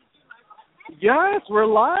 Yes, we're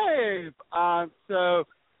live. So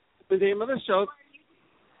the name of the show.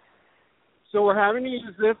 So we're having to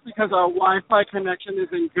use this because our Wi-Fi connection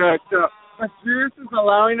isn't good. So Sirius is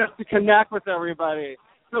allowing us to connect with everybody.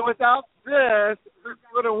 So without this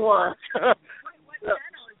wouldn't work.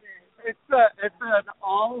 It's an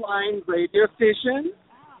online radio station.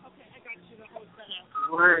 Okay, I got you. The whole setup.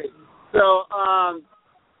 Great. So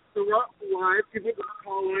we're live. People can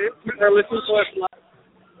call in. People are listening to us live.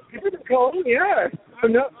 People can call in, yeah. So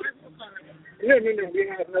no, we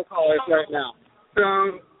have no callers right now.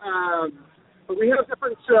 So, but we have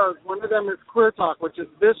different shows. One of them is Queer Talk, which is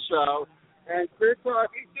this show. And Queer Talk.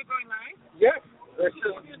 Are you still going live? Yes. What do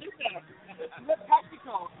you do that? What's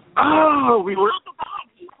tactical? Oh, we were.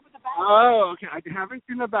 Oh, okay. I haven't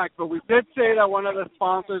seen the back, but we did say that one of the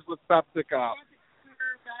sponsors was PepsiCo.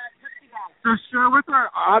 So share with our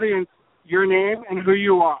audience your name and who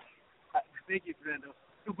you are. Thank you, Fernando.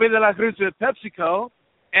 With La Cruz with PepsiCo,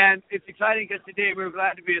 and it's exciting because today we're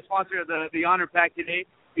glad to be a sponsor of the Honor Pack today,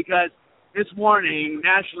 because this morning,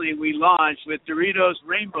 nationally, we launched with Doritos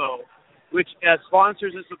Rainbow, which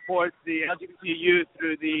sponsors and supports the LGBT youth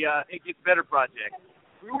through the It Gets Better project.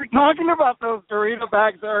 We were talking about those Dorito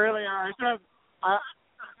bags earlier. I said,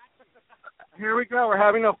 here we go. We're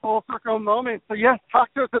having a full circle moment. So yes,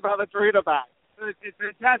 talk to us about the Dorito bag. It's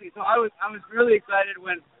fantastic. So I was really excited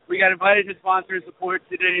when we got invited to sponsor and support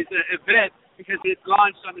today's event, because it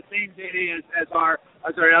launched on the same day as our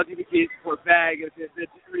LGBT support bag, the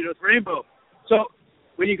Doritos Rainbow. So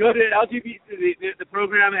when you go to the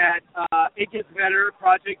program at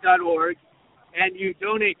itgetsbetterproject.org and you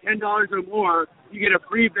donate $10 or more, you get a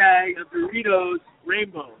free bag of Doritos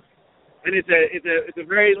Rainbow, and it's a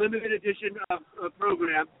very limited edition of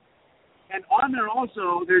program. And on there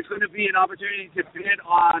also, there's going to be an opportunity to bid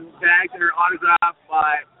on bags that are autographed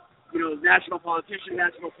by, national politicians,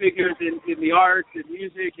 national figures in the arts and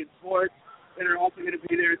music and sports, that are also going to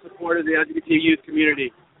be there in support of the LGBT youth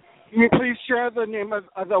community. Can you please share the name of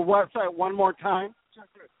the website one more time? Sure.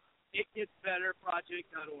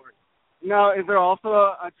 itgetsbetterproject.org. Now, is there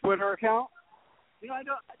also a Twitter account? I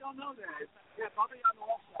don't know that. Yeah, probably on the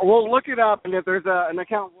website. We'll look it up, and if there's an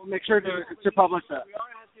account, we'll make sure to publish it. We are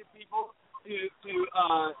asking people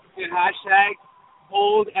to hashtag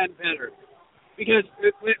bold and better, because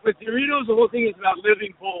with Doritos, the whole thing is about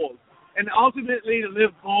living bold, and ultimately to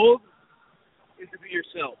live bold is to be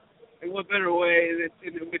yourself. And what better way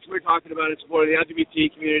in which we're talking about in support of the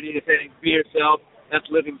LGBT community to say be yourself? That's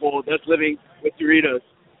living bold. That's living with Doritos.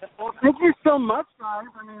 Well, thank you so much, guys.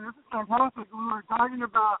 I mean, this is fantastic. We were talking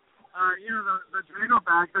about, the Dorito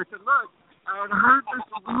bags. I said, look, I had heard this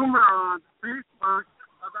rumor on Facebook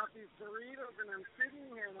about these Doritos, and I'm sitting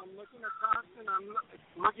here and I'm looking across and I'm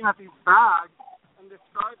looking at these bags and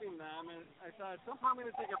describing them, and I thought, at some point I'm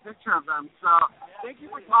going to take a picture of them. So thank you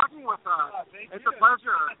for talking with us. It's a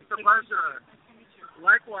pleasure. It's a pleasure.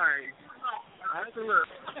 Likewise. Absolutely.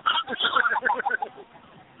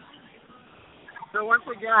 So once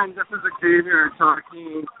again, this is Xavier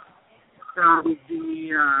talking from the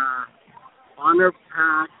Honor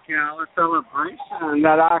Pack Gala celebration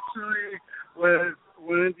that actually was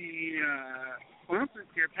one of the sponsors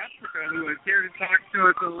here, PepsiCo, who was here to talk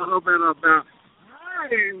to us a little bit about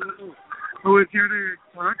the It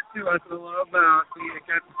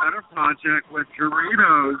Gets Better project with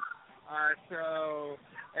Doritos.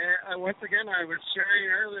 Once again, I was sharing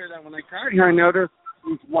earlier that when I got here, I noticed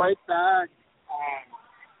these white bags,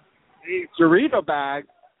 these Dorito bags,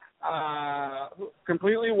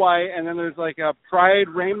 completely white, and then there's like a pride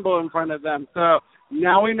rainbow in front of them. So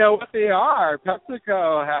now we know what they are.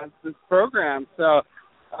 PepsiCo has this program, so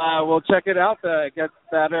we'll check it out. The It Gets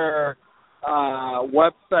Better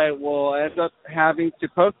website. We'll end up having to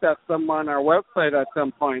post that somewhere on our website at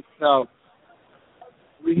some point. So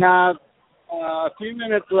we have a few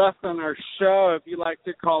minutes left on our show. If you'd like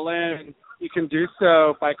to call in, you can do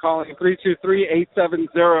so by calling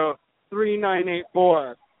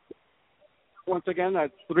 323-870-3984. Once again,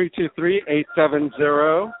 that's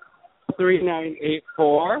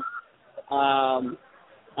 323-870-3984.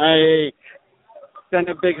 I send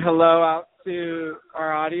a big hello out to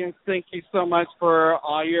our audience. Thank you so much for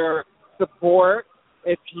all your support.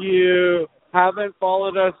 If you haven't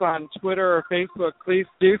followed us on Twitter or Facebook, please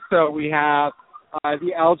do so. We have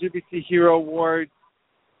the LGBT Hero Awards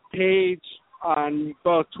page on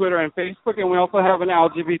both Twitter and Facebook, and we also have an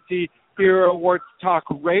LGBT Hero Awards Talk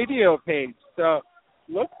Radio page. So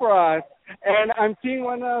look for us. And I'm seeing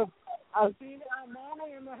Mama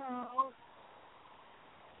in the house.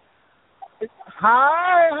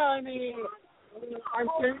 Hi, honey. I'm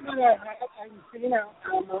seeing Mama in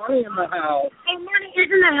the house. Hey, Money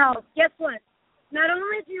is in the house. Guess what? Not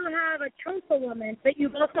only do you have a councilwoman, but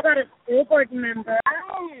you've also got a school board member.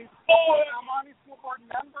 Hey, I'm on the school board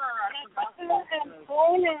member. And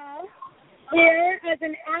Bona here as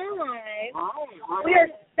an ally. We are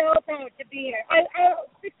so proud to be here. I'll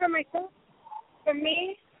speak for myself. For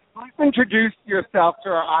me, please introduce yourself to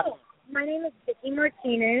our audience. My name is Vicki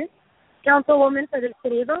Martinez, councilwoman for the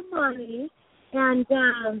city of El Monte, and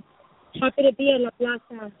happy to be at La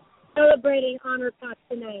Plaza celebrating Honor Pack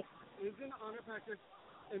tonight. Isn't Honor Pack just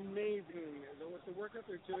amazing? The work that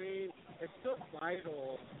they're doing is so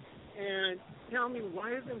vital. And tell me,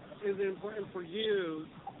 why is it important for you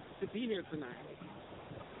to be here tonight?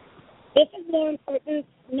 This is more important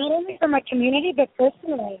not only for my community, but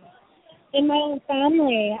personally. in my own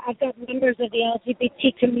family, I've got members of the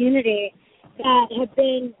LGBT community that have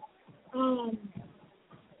been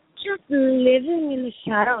just living in the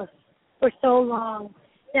shadows for so long,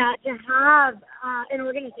 that to have an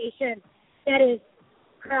organization that is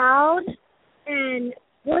proud and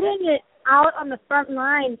putting it out on the front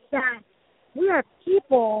lines that we are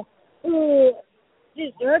people who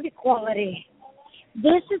deserve equality.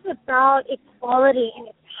 This is about equality and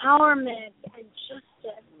empowerment and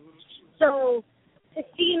justice. So to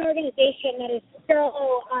see an organization that is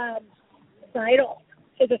so vital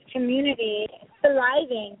to this community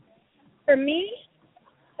thriving, for me,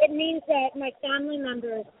 it means that my family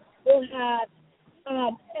members will have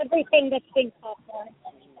everything that's been fought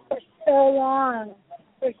for so long.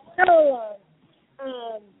 It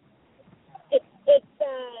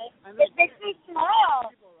makes me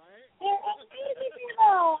smile. They're amazing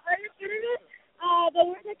people. Are you kidding me? The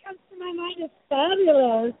word that comes to my mind is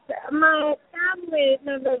fabulous. My family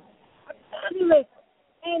members are fabulous,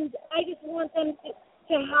 and I just want them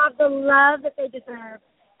to have the love that they deserve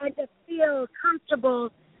and to feel comfortable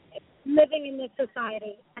living in this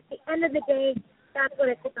society. At the end of the day, that's what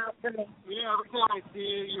it's about for me. Yeah, every time I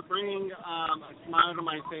see you bring a smile to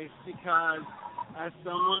my face, because as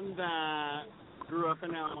someone that grew up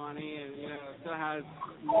in El Monte and still has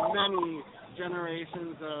many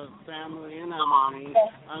generations of family in El Monte.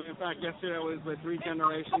 In fact, yesterday I was with 3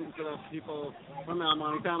 generations of people from El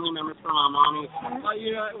Monte, family members from El Monte.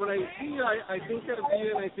 When I see you, I think of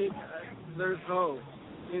you, and I think there's hope.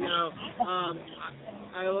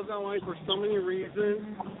 I love El Monte for so many reasons.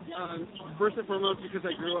 First and foremost, because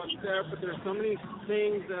I grew up there, but there's so many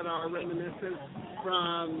things that are reminiscent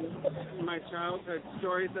from my childhood,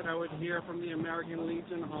 stories that I would hear from the American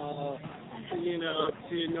Legion Hall,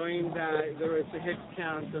 to knowing that there was the Hicks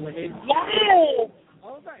Count and the Hicks Count.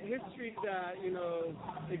 All of that history that,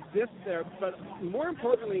 exists there, but more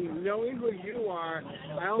importantly, knowing who you are,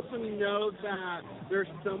 I also know that there's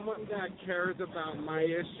someone that cares about my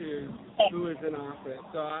issues who is in office.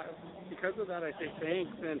 So because of that, I say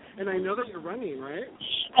thanks, and I know that you're running, right?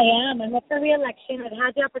 I am. I'm up for re-election. I've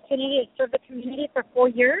had the opportunity to serve the community for 4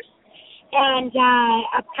 years, and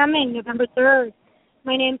upcoming November 3rd,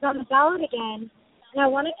 my name's on the ballot again, and I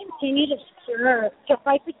want to continue to serve, to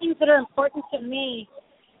fight for things that are important to me.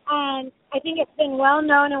 And I think it's been well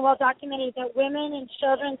known and well documented that women and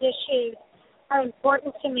children's issues are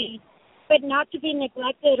important to me, but not to be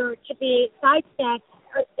neglected or to be sidestepped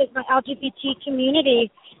is my LGBT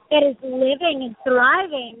community that is living and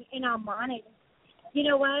thriving in El Monte. You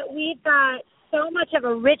know what? We've got so much of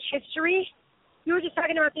a rich history. You were just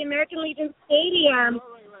talking about the American Legion Stadium.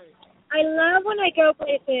 I love when I go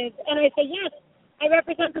places and I say, yes, I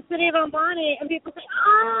represent the city of El Monte, and people say,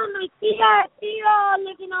 oh, my Tio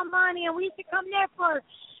lived in El Monte, and we used to come there for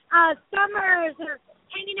summers or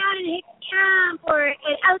hanging out in Hicks Camp or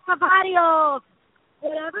at El Calvario.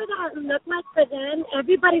 Whatever that looked like for them,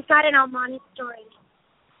 everybody's got an El Monte story.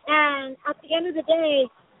 And at the end of the day,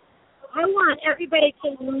 I want everybody to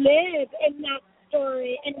live in that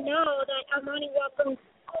story and know that El Monte welcomes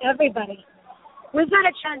everybody. We've got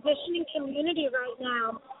a transitioning community right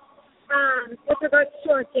now with regards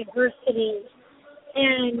to our diversity.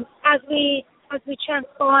 And as we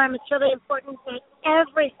transform, it's really important that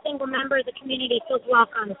every single member of the community feels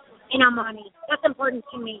welcome in El Monte. That's important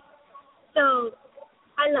to me. So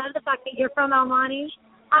I love the fact that you're from El Monte.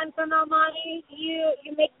 I'm from El Monte. You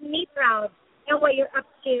make me proud in what you're up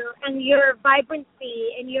to, and your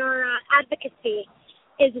vibrancy and your advocacy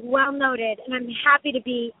is well noted, and I'm happy to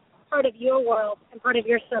be part of your world and part of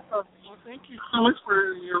your circle. Well, thank you so much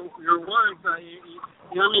for your words.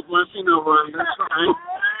 You have me blushing over on this side.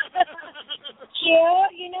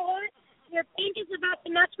 You know what? Your pink is about to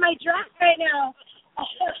match my dress right now.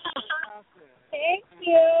 Thank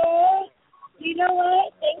you. You know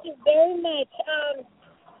what? Thank you very much.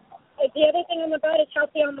 The other thing I'm about is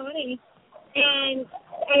healthy El Monte. And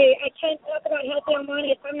I can't talk about healthy El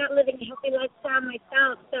Monte if I'm not living a healthy lifestyle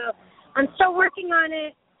myself. So I'm still working on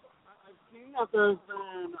it. That there's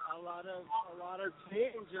been a lot of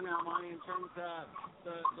change in El Monte in terms of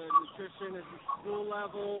the nutrition at the school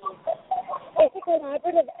level. It's a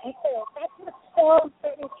collaborative effort. That's what's so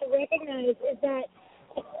important to recognize, is that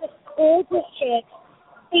it's the school district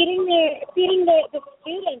feeding the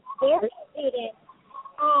students, their students,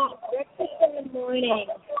 breakfast in the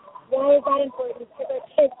morning. Why is that important? Because our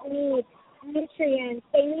kids need nutrients.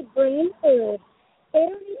 They need brain food. They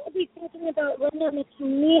don't need to be thinking about when their next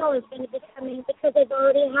meal is going to be coming because they've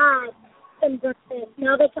already had some breakfast.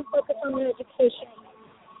 Now they can focus on their education.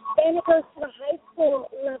 Then it goes to the high school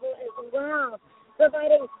level as well,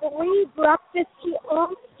 providing free breakfast to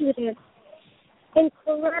all students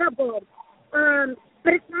incredible.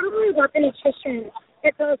 But it's not only about the nutrition.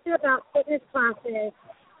 It's also about fitness classes.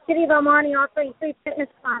 City of El Monte offering free fitness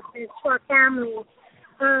classes to our families.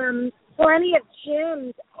 Plenty of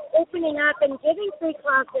gyms opening up and giving free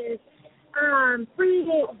classes,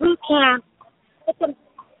 free boot camps. It's a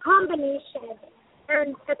combination.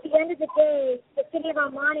 And at the end of the day, the City of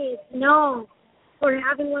El Monte is known for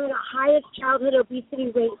having one of the highest childhood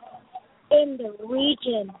obesity rates in the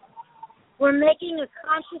region. We're making a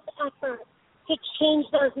conscious effort to change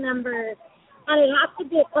those numbers, and it has to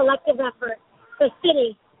be a collective effort. The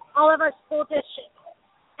city, all of our school districts,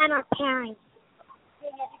 and our parents.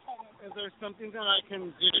 Is there something that I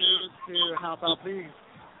can do to help out? Please,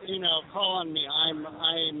 call on me.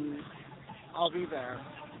 I'll be there.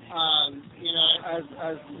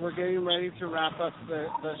 As we're getting ready to wrap up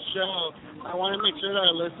the show, I want to make sure that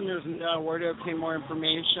our listeners know where to obtain more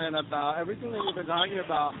information about everything that you've been talking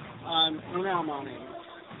about in El Monte.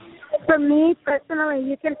 For me personally,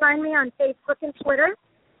 you can find me on Facebook and Twitter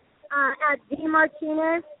at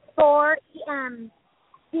dmartinez 4em.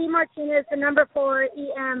 D Martinez, the number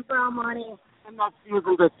 4em for El Monte. And that's D as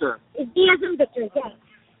in Victor. D as in Victor, yes.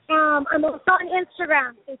 I'm also on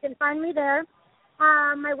Instagram, so you can find me there.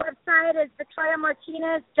 My website is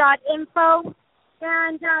victoriamartinez.info,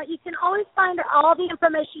 and you can always find all the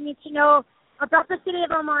information you need to know about the City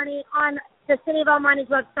of El Monte on the City of El Monte's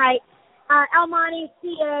website,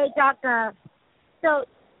 elmonteca.gov. So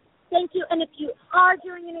thank you, and if you are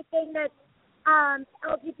doing anything that's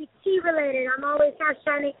LGBT related, I'm always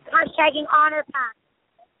hashtagging Honor PAC.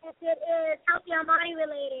 If it is Healthy El Monte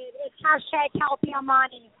related, it's hashtag Healthy El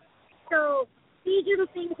Monte. So these are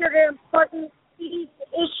the things that are important. These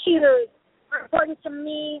issues are important to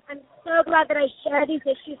me. I'm so glad that I share these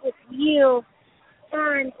issues with you.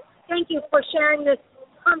 And thank you for sharing this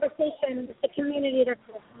conversation with the community that's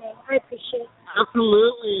listening. I appreciate it.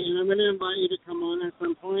 Absolutely. And I'm going to invite you to come on at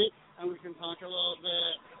some point, and we can talk a little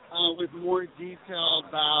bit with more detail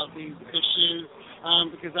about these issues,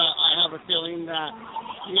 because I have a feeling that,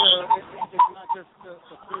 it's not just the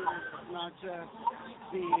food, it's not just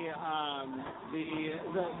the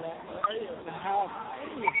health.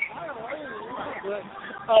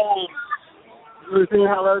 We're saying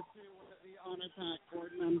hello to the Honor PAC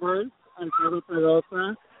board members, Alfredo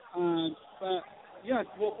Pedrosa. But yes,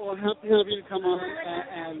 we'll have to have you to come on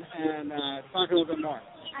and talk a little bit more.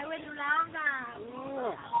 I would love that.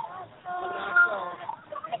 Yeah.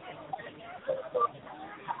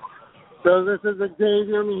 So this is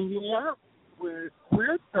Xavier Mejia with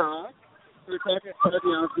Queer Talk. We're talking about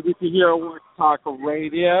the LGBT Hero Awards Talk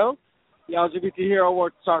Radio. The LGBT Hero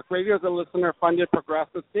Awards Talk Radio is a listener-funded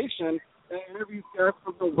progressive station that interviews guests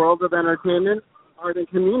from the world of entertainment, art and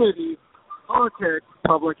community, politics,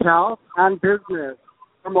 public health, and business.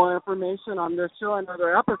 For more information on this show and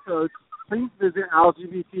other episodes, please visit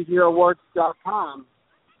LGBTHeroAwards.com.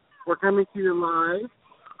 We're coming to you live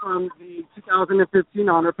from the 2015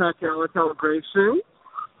 Honor PAC Gala celebration.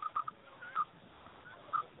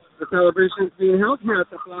 The celebration is being held here at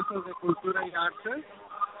the Plaza de Cultura y Arte.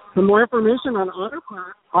 For more information on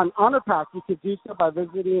Honor PAC, you can do so by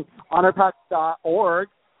visiting honorpac.org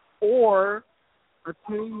or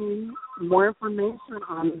obtaining more information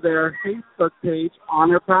on their Facebook page,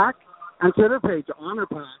 Honor PAC, and Twitter page, Honor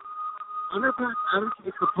PAC. Honor PAC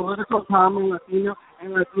advocates the political empowerment of Latino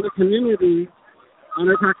and Latino communities.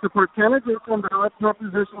 Honor PAC supports candidates and ballot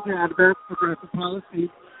propositions to advance progressive policies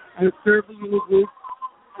and serve the unique needs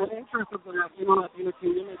and interests of the Latino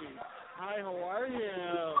community. Hi, how are you?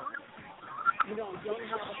 I'm going to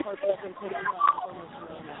have to start up and put in information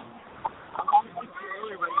right now. I want to speak to you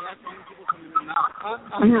earlier, but you have to many people coming in now.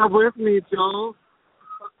 I have with me Joel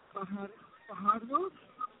Fajardo.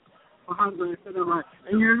 I said it right.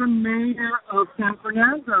 And you're the mayor of San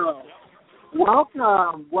Fernando.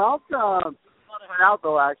 Welcome.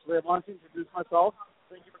 Fernando, actually. I want to introduce myself.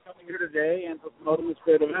 Thank you for coming here today and for promoting this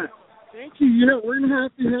great event. Thank you. We're going to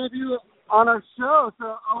have you on our show,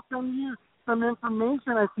 so I'll send you some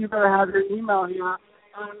information. I see that I have your email here.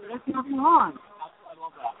 Let's have you on. I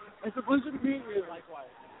love that. It's a pleasure to meet you. Likewise.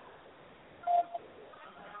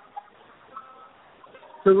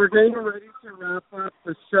 So we're getting ready to wrap up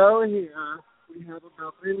the show here. We have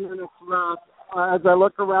about 3 minutes left. As I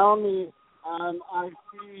look around me, I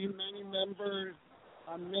see many members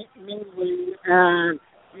mingling, and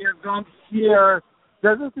the event here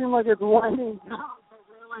doesn't seem like it's winding down, but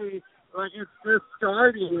really, like it's just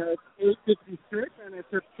starting. It's 8:56, and it's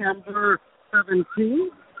September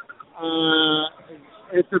 17th.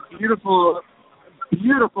 It's a beautiful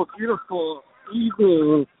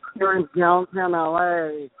evening here in downtown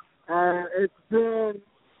LA, and it's been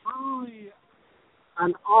truly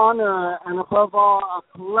an honor and above all a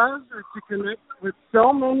pleasure to connect with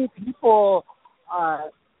so many people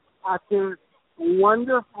at this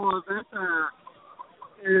wonderful event that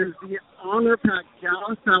is the Honor Pack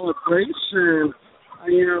Gala celebration.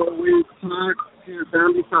 We talked to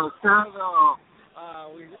Bambi Salcedo.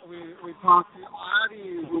 We talked to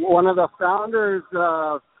Adi, one of the founders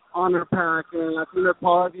of Honor Pack and Latino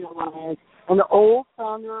Equality Alliance, and the old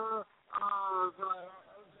founder of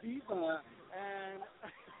Viva.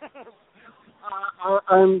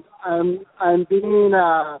 And I'm being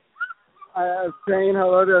saying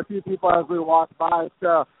hello to a few people as we walk by.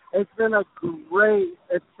 So it's been a great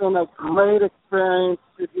experience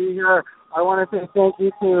to be here. I want to say thank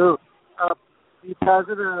you to the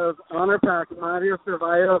president of Honor Pack, Mario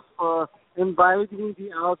Ceballos, for inviting the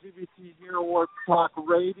LGBT Hero Awards Talk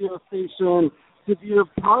radio station to be a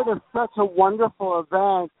part of such a wonderful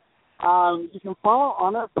event. You can follow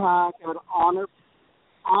Honor Pack at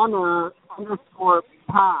honor_pack,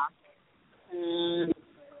 and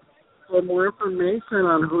for more information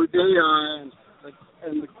on who they are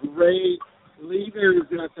and the great leaders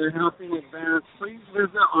that they're helping advance, please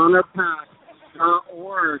visit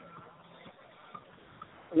honorpack.org.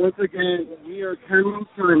 Once again, we are coming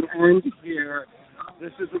to an end here.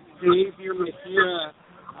 This is Xavier Mejia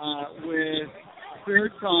with Fair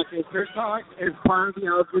Talk, and Fair Talk is part of the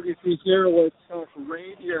LGBT Hero Awards Talk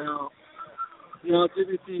Radio. The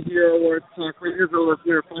LGBT Hero Awards Talk Radio is a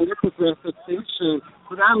listener-funded progressive station.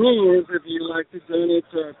 So that means if you'd like to donate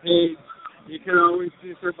to our page, you can always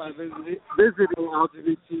do so by visiting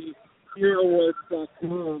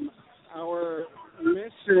LGBTHeroAwards.com. Our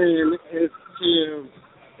mission is to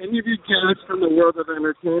interview guests from the world of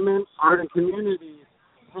entertainment, art and community,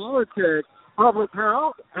 politics, public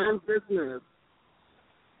health, and business.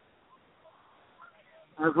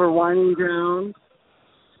 As we're winding down,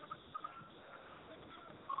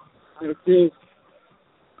 I think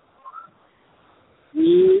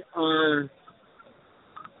we are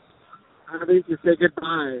having to say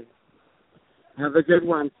goodbye. Have a good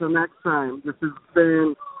one. Till next time. This has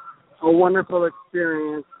been a wonderful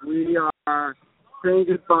experience. We are saying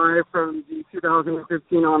goodbye from the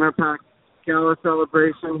 2015 Honor Pack Gala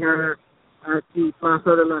celebration here at the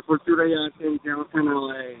Plaza de la Cultura Yate in downtown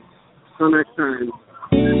LA. Till next time.